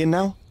let me in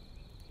now?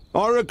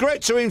 I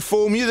regret to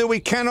inform you that we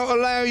cannot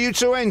allow you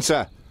to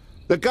enter.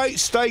 The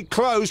gates stay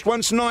closed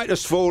once night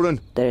has fallen.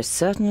 There is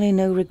certainly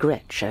no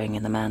regret showing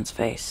in the man's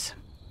face.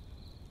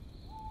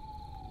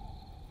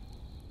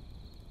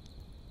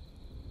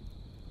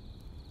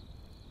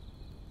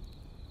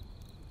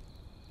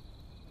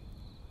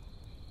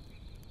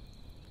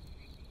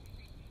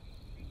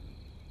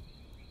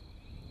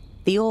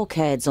 The orc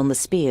heads on the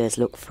spears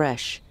look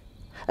fresh,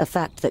 a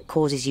fact that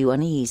causes you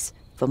unease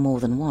for more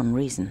than one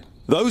reason.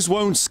 Those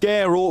won't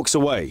scare orcs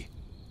away.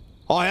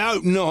 I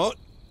hope not.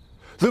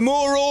 The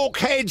more orc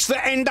heads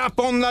that end up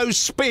on those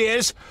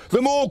spears,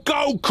 the more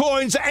gold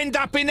coins that end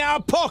up in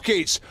our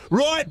pockets.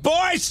 Right,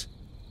 boys?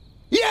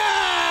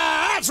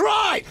 Yeah, that's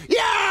right!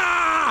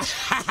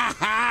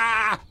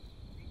 Yeah!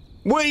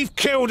 We've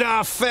killed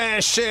our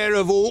fair share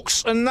of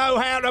orcs and know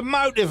how to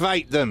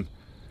motivate them.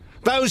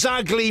 Those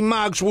ugly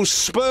mugs will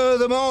spur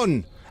them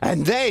on,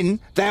 and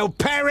then they'll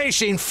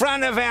perish in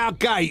front of our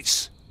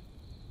gates.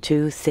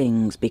 Two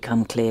things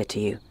become clear to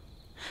you.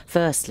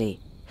 Firstly,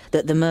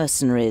 that the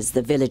mercenaries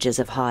the villagers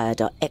have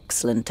hired are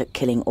excellent at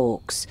killing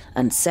orcs,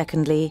 and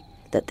secondly,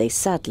 that they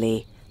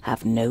sadly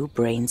have no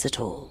brains at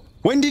all.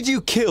 When did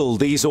you kill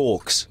these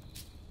orcs?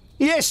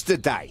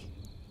 Yesterday.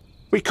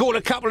 We caught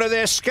a couple of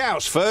their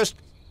scouts first.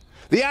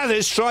 The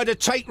others tried to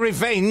take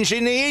revenge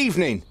in the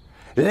evening.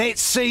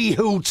 Let's see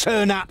who'll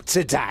turn up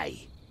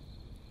today.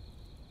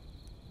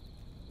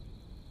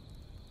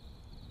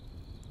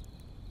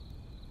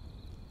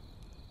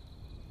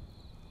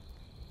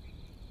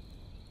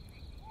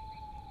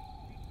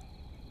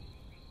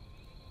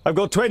 I've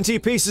got 20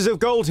 pieces of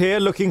gold here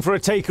looking for a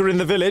taker in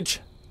the village.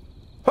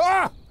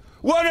 Ha!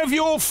 One of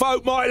your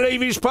folk might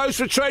leave his post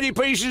for 20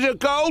 pieces of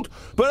gold,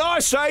 but I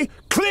say,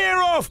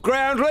 clear off,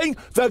 groundling.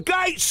 The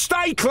gates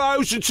stay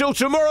closed until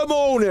tomorrow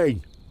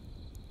morning.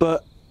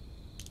 But...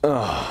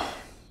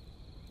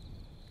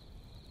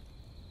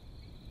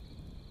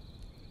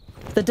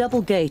 The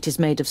double gate is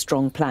made of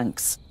strong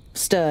planks,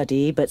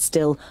 sturdy but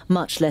still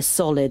much less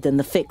solid than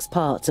the fixed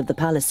parts of the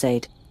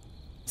palisade.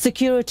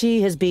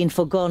 Security has been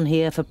forgone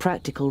here for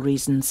practical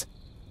reasons.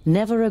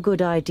 Never a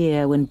good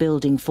idea when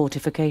building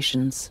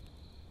fortifications.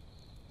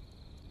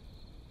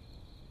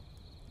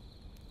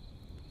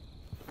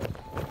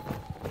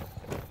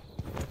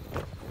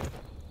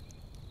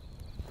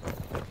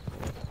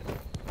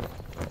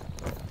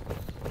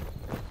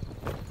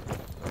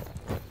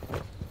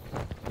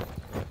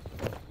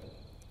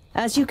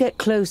 As you get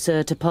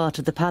closer to part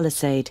of the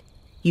palisade,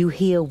 you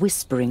hear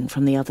whispering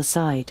from the other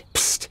side.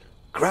 Psst!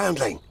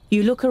 Groundling!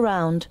 You look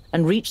around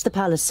and reach the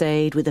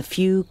palisade with a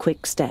few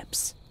quick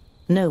steps.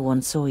 No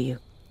one saw you.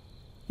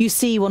 You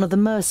see one of the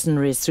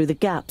mercenaries through the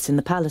gaps in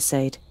the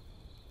palisade.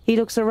 He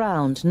looks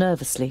around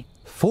nervously.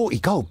 40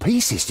 gold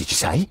pieces, did you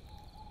say?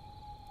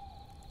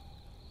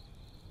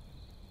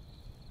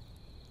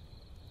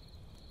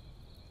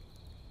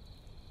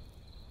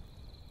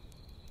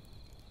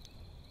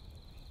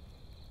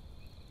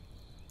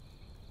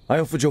 I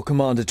offered your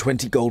commander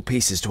 20 gold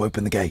pieces to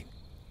open the gate.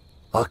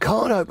 I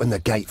can't open the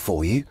gate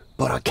for you,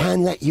 but I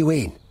can let you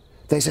in.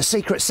 There's a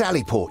secret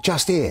sally port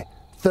just here.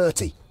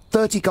 30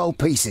 gold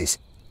pieces.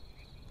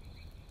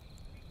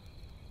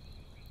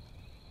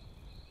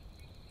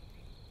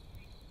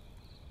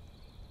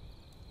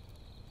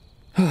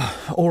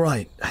 All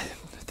right.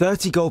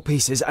 30 gold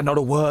pieces and not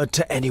a word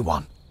to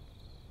anyone.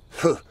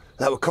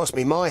 That would cost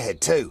me my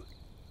head too.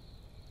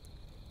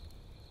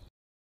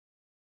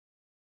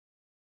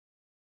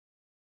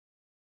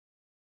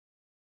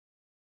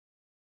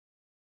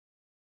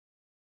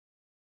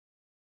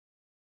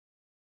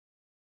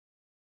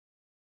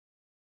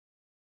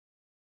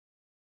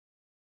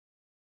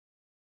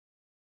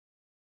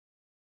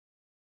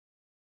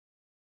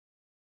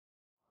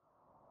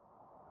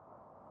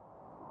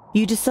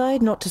 You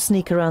decide not to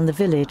sneak around the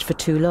village for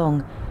too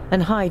long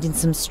and hide in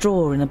some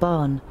straw in a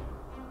barn.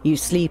 You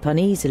sleep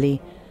uneasily,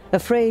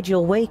 afraid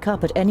you'll wake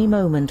up at any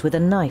moment with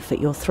a knife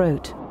at your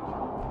throat.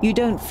 You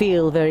don't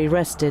feel very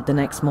rested the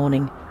next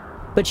morning,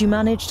 but you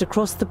manage to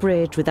cross the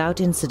bridge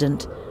without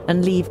incident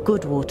and leave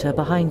Goodwater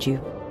behind you.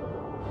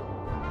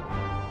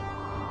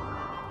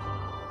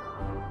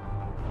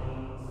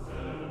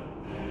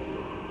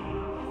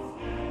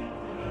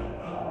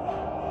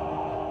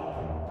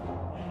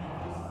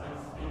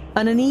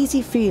 An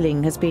uneasy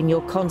feeling has been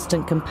your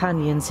constant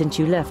companion since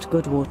you left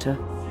Goodwater.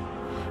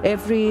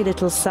 Every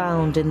little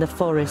sound in the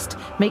forest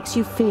makes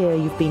you fear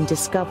you've been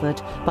discovered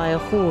by a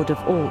horde of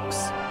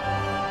orcs.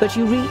 But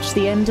you reach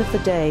the end of the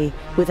day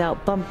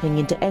without bumping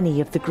into any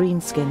of the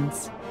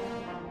greenskins.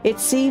 It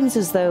seems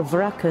as though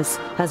Vracus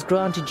has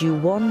granted you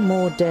one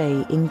more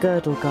day in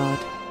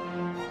Girdlegard.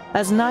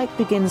 As night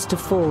begins to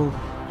fall,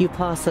 you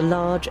pass a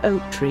large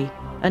oak tree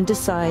and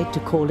decide to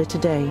call it a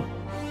day.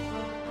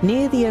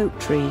 Near the oak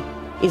tree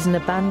is an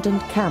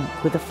abandoned camp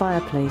with a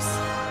fireplace,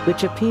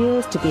 which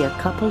appears to be a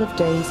couple of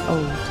days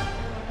old.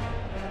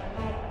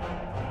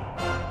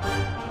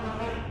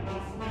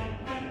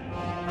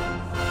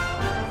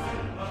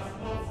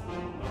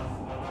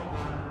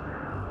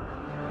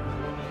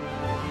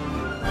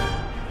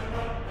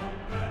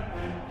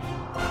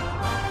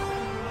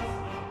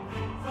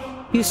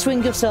 You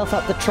swing yourself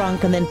up the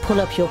trunk and then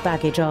pull up your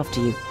baggage after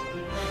you.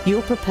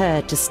 You're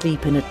prepared to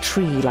sleep in a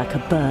tree like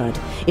a bird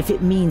if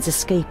it means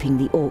escaping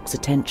the orcs'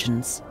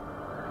 attentions.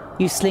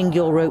 You sling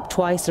your rope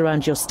twice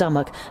around your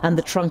stomach and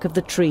the trunk of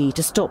the tree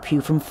to stop you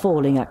from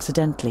falling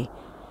accidentally.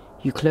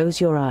 You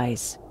close your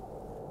eyes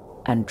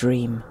and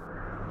dream.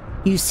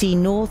 You see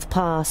North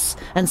Pass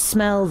and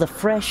smell the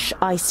fresh,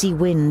 icy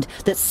wind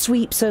that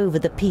sweeps over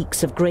the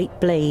peaks of Great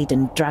Blade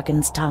and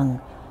Dragon's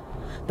Tongue.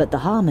 But the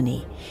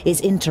harmony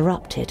is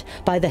interrupted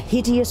by the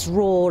hideous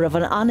roar of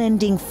an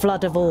unending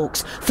flood of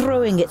orcs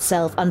throwing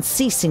itself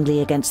unceasingly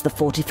against the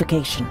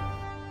fortification.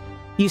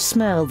 You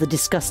smell the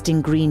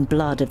disgusting green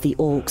blood of the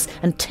orcs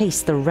and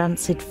taste the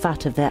rancid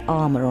fat of their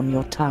armor on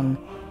your tongue.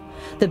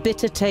 The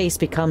bitter taste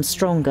becomes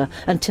stronger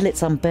until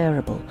it's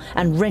unbearable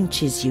and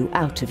wrenches you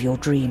out of your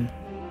dream.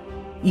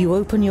 You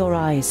open your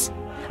eyes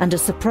and are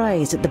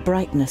surprised at the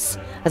brightness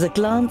as a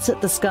glance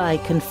at the sky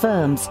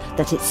confirms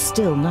that it's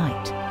still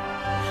night.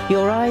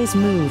 Your eyes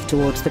move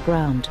towards the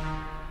ground,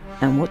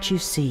 and what you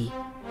see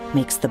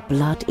makes the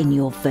blood in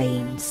your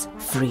veins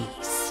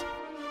freeze.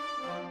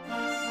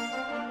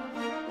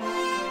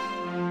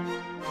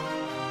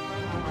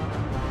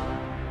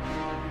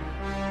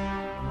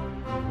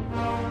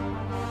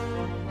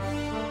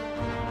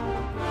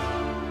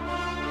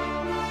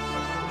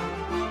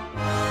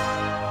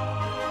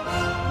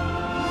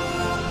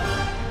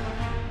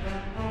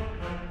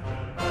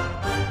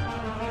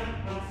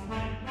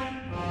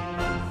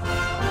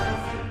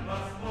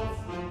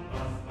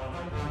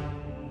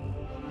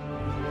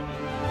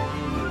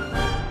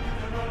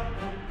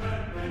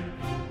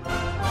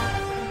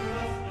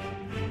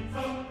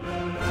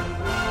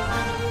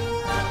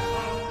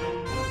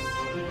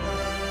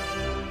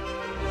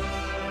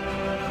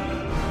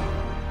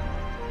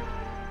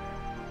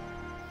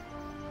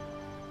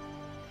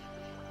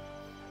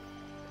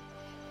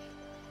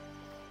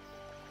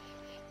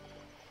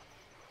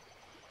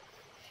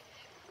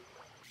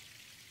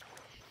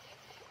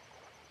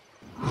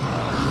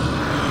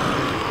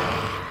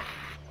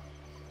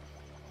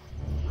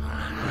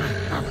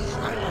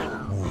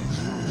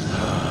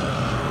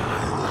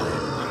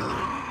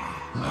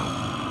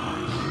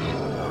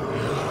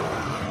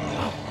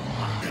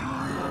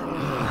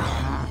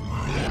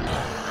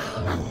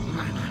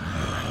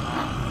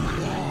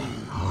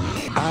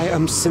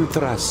 am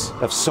Synthras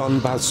of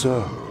Son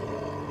Balsur.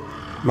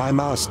 My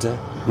master,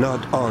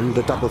 Nod On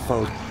the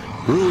Doublefold,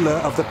 ruler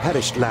of the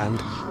perished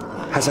land,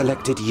 has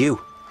elected you,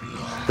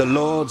 the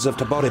lords of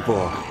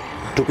Taboribor,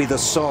 to be the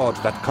sword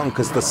that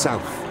conquers the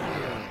south.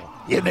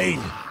 You mean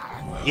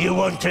you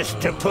want us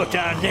to put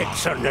our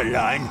necks on the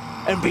line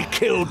and be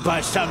killed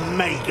by some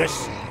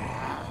magus?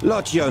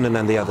 Lord Yonan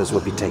and the others will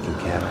be taken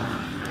care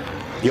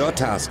of. Your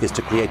task is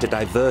to create a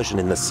diversion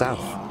in the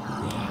south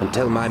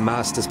until my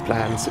master's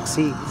plan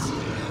succeeds.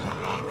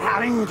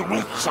 And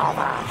which of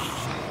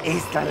us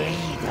is the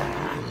leader?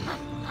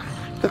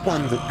 The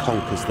one that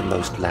conquers the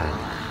most land.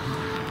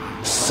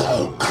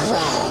 So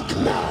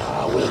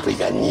Kragnar will be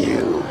the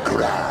new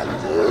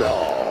Grand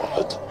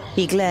Lord.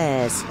 He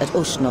glares at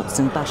Ushnots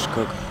and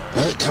Bashkug.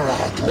 The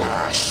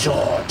Kragnar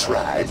Shore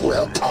tribe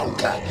will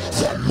conquer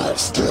the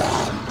most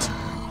land.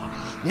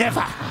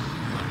 Never!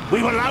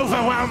 We will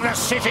overwhelm the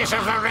cities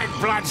of the Red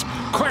Bloods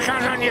quicker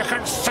than you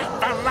can sift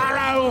the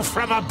marrow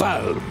from a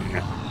bone.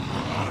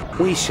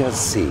 We shall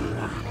see.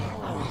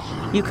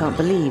 You can't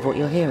believe what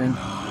you're hearing.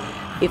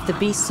 If the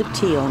beasts of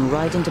Tion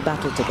ride into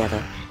battle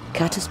together,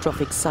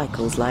 catastrophic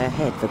cycles lie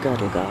ahead for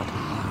Girdlegard.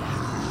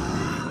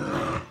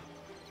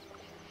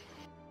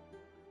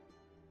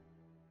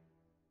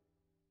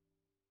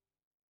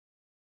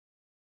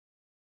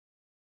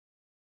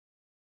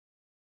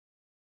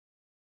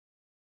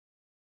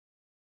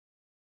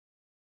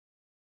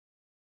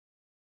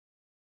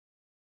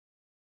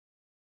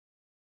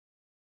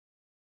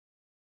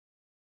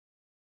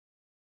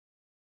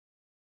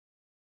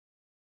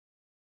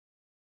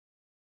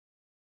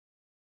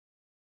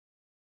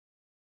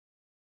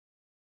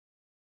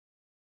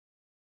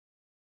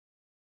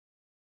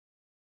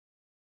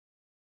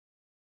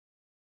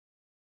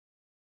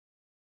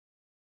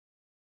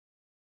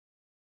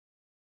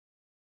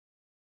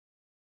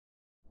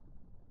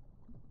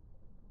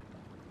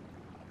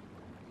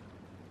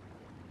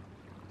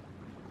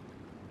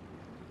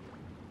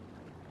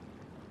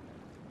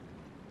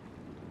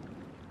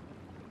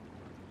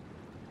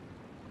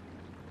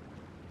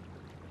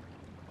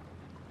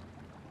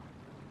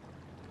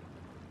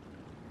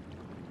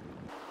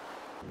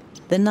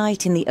 The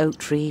night in the oak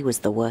tree was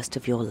the worst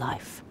of your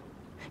life.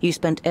 You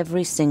spent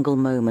every single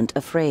moment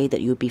afraid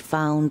that you'd be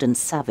found and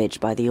savaged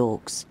by the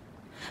orcs.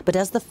 But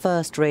as the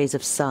first rays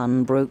of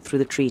sun broke through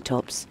the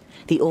treetops,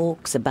 the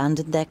orcs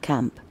abandoned their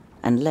camp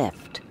and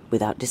left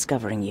without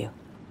discovering you.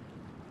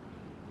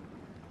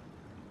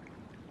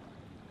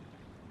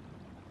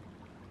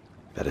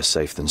 Better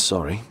safe than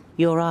sorry.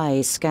 Your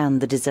eyes scan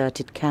the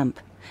deserted camp,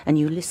 and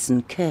you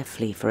listen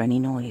carefully for any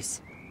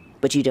noise.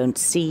 But you don't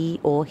see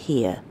or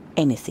hear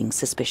anything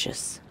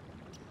suspicious.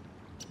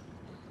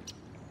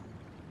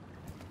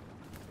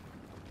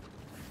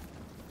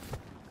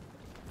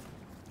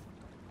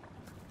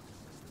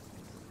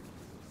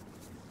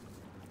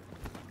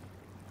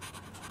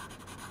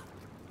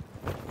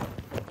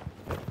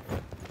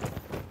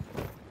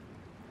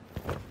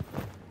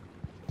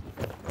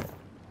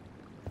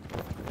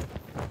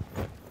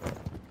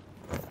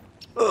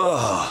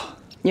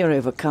 You're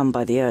overcome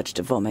by the urge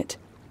to vomit.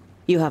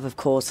 You have, of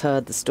course,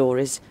 heard the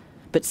stories,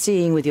 but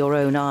seeing with your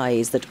own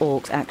eyes that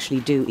orcs actually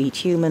do eat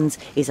humans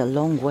is a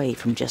long way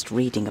from just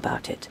reading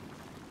about it.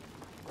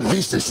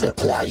 This is the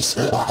place.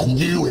 I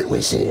knew it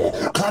was here.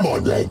 Come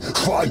on then,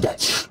 find that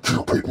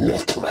stupid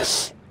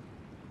necklace.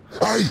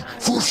 Hey,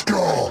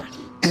 Fuskar!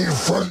 In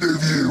front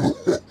of you!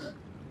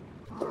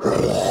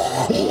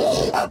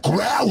 A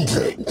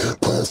groundling!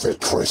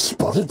 Perfect for a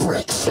spotted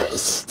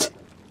breakfast.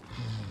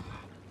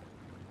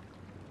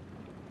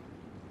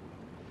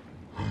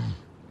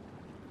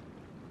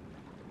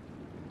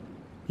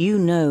 You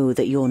know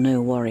that you're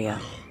no warrior,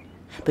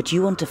 but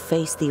you want to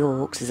face the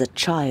orcs as a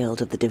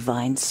child of the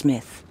Divine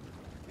Smith.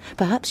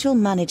 Perhaps you'll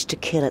manage to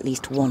kill at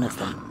least one of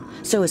them,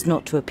 so as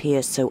not to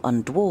appear so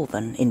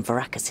undwarven in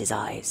Varacus's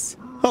eyes.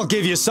 I'll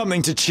give you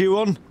something to chew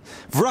on.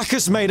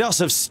 Varacus made us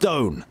of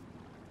stone.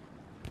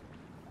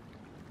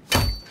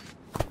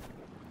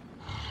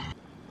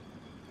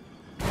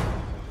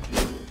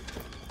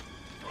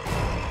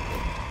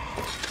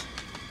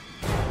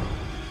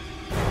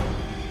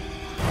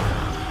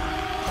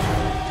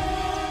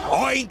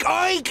 Oink,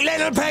 oink,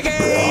 little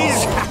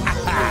piggies!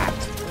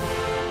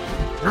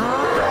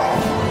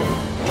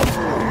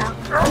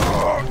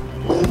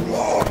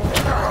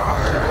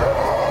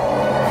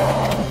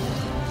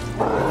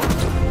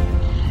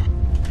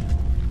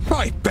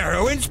 By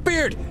Barrowin's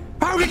beard!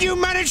 How did you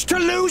manage to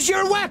lose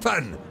your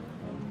weapon?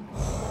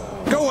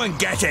 Go and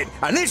get it,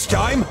 and this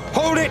time,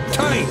 hold it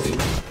tight!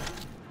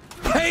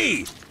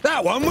 Hey!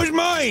 That one was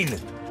mine!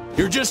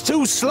 You're just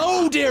too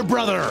slow, dear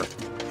brother!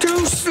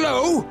 Too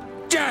slow?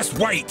 Just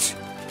wait!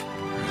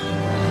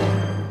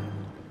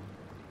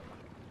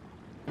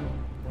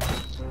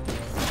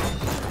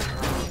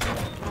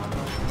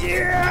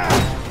 Yeah!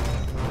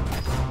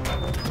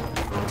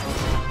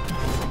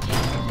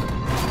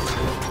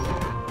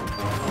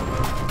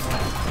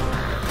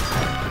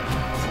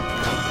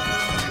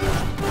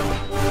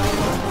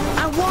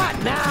 And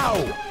what now?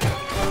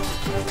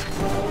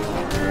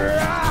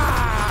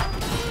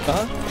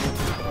 Huh?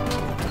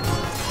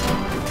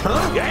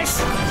 Huh?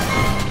 Yes?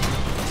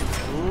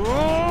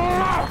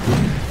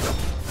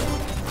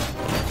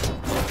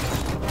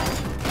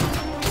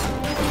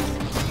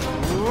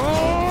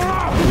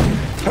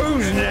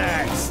 Who's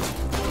next?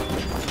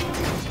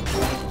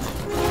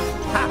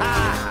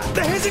 Ha-ha!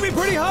 They're hitting me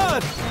pretty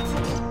hard!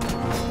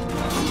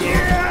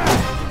 Yeah!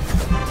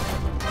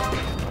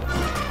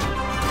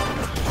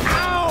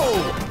 Ow!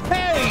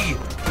 Hey!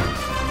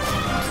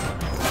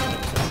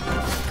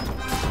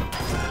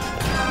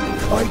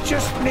 I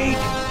just need...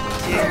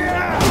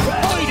 Yeah!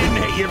 I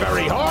didn't hit you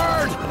very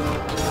hard!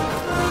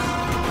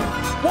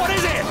 What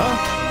is it? Huh?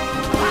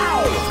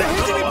 Ow! They're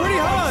hitting me pretty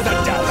hard! I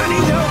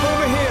need help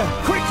over here!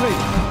 Quickly!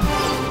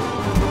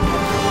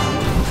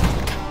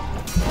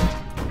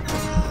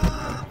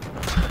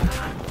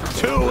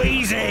 Too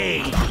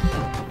easy!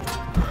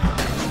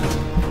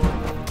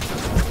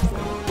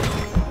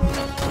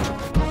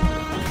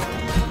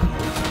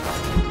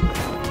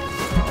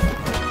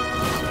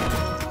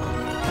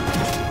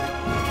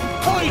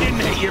 I didn't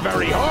hit you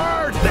very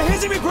hard! They're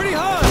hitting me pretty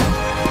hard!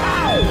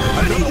 Ow!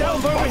 I need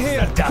help over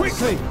here!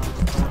 Quickly!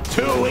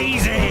 Too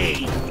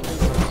easy!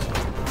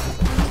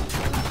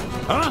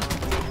 Huh?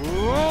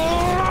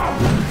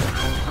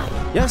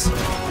 Yes?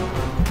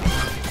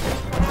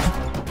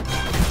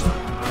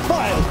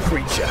 Vile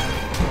creature!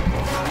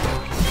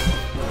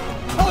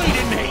 I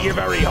didn't hit you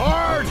very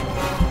hard!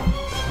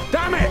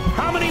 Damn it!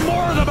 How many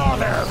more of them are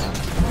there?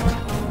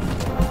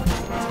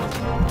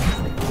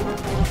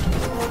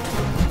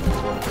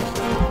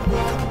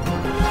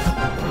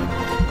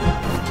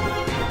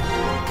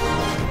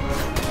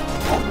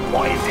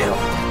 Boindle!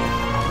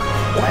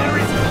 Where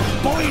is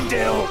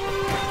Boindle?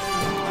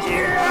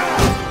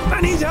 Yeah!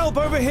 I need help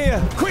over here!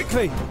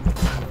 Quickly!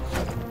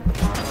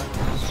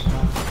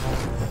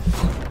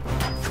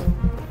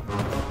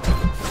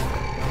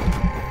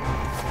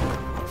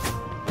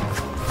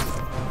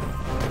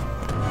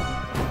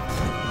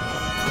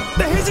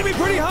 They're hitting me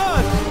pretty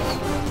hard!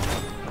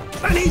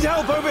 I need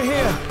help over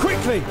here!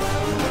 Quickly!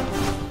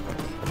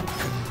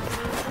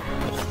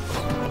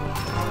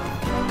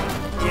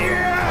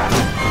 Yeah!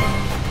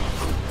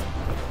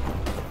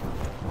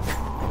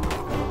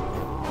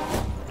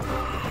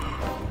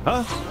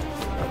 Huh?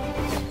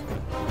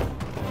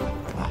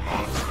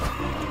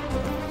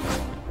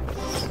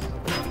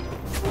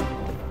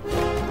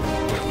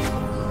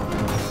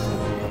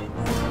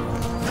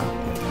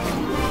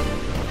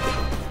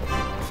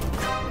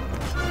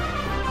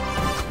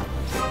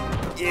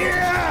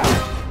 Yeah!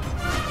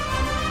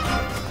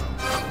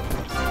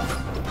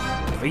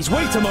 Please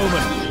wait a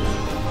moment!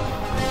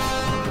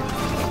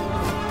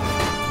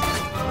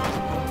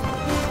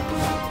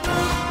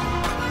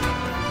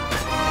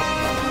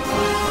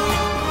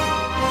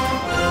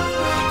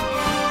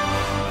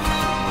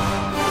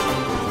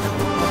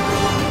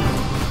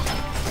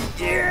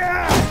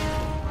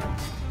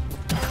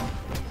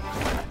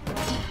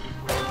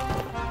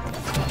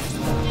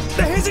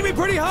 They're hitting me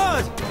pretty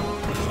hard!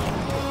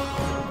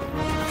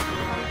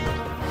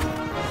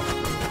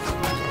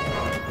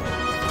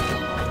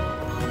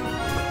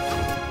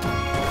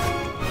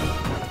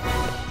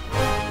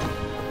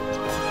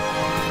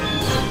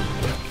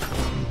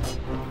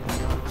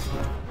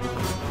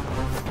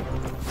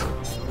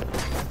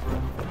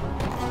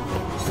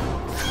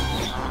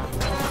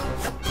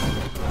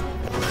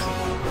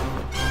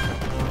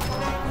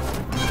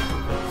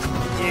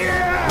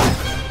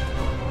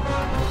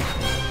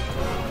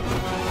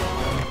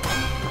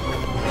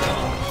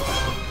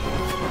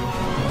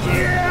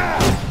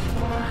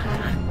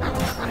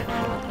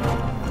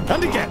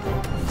 And again!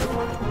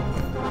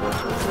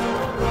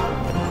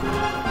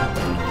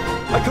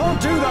 I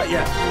can't do that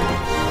yet!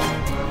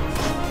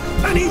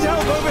 I need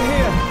help over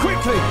here!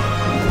 Quickly!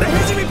 They're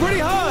hitting me pretty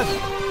hard!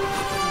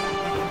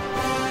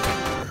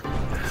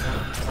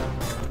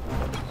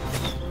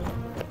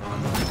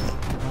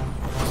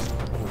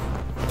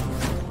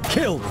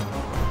 Killed!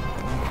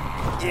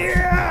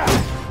 Yeah!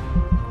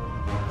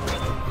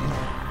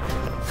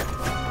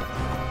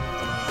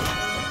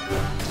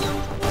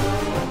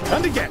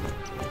 And again!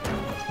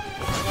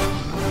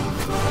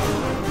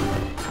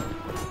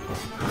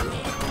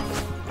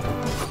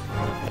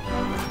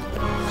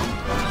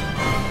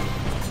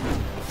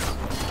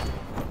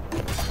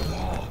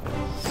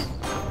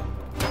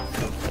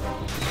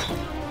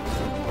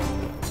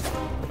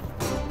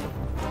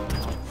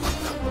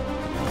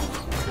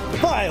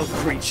 Vile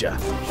creature!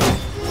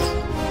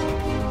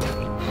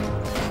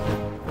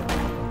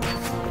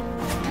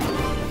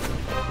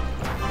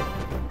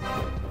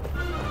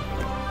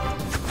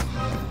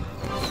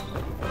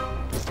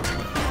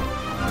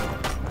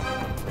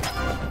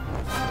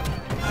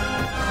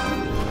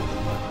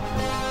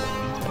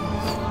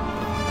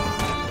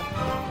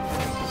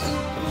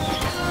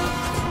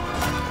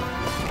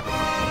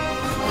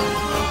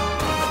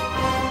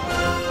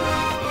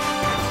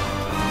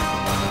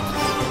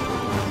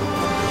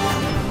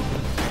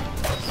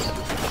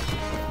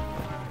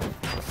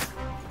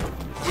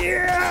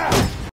 Yeah!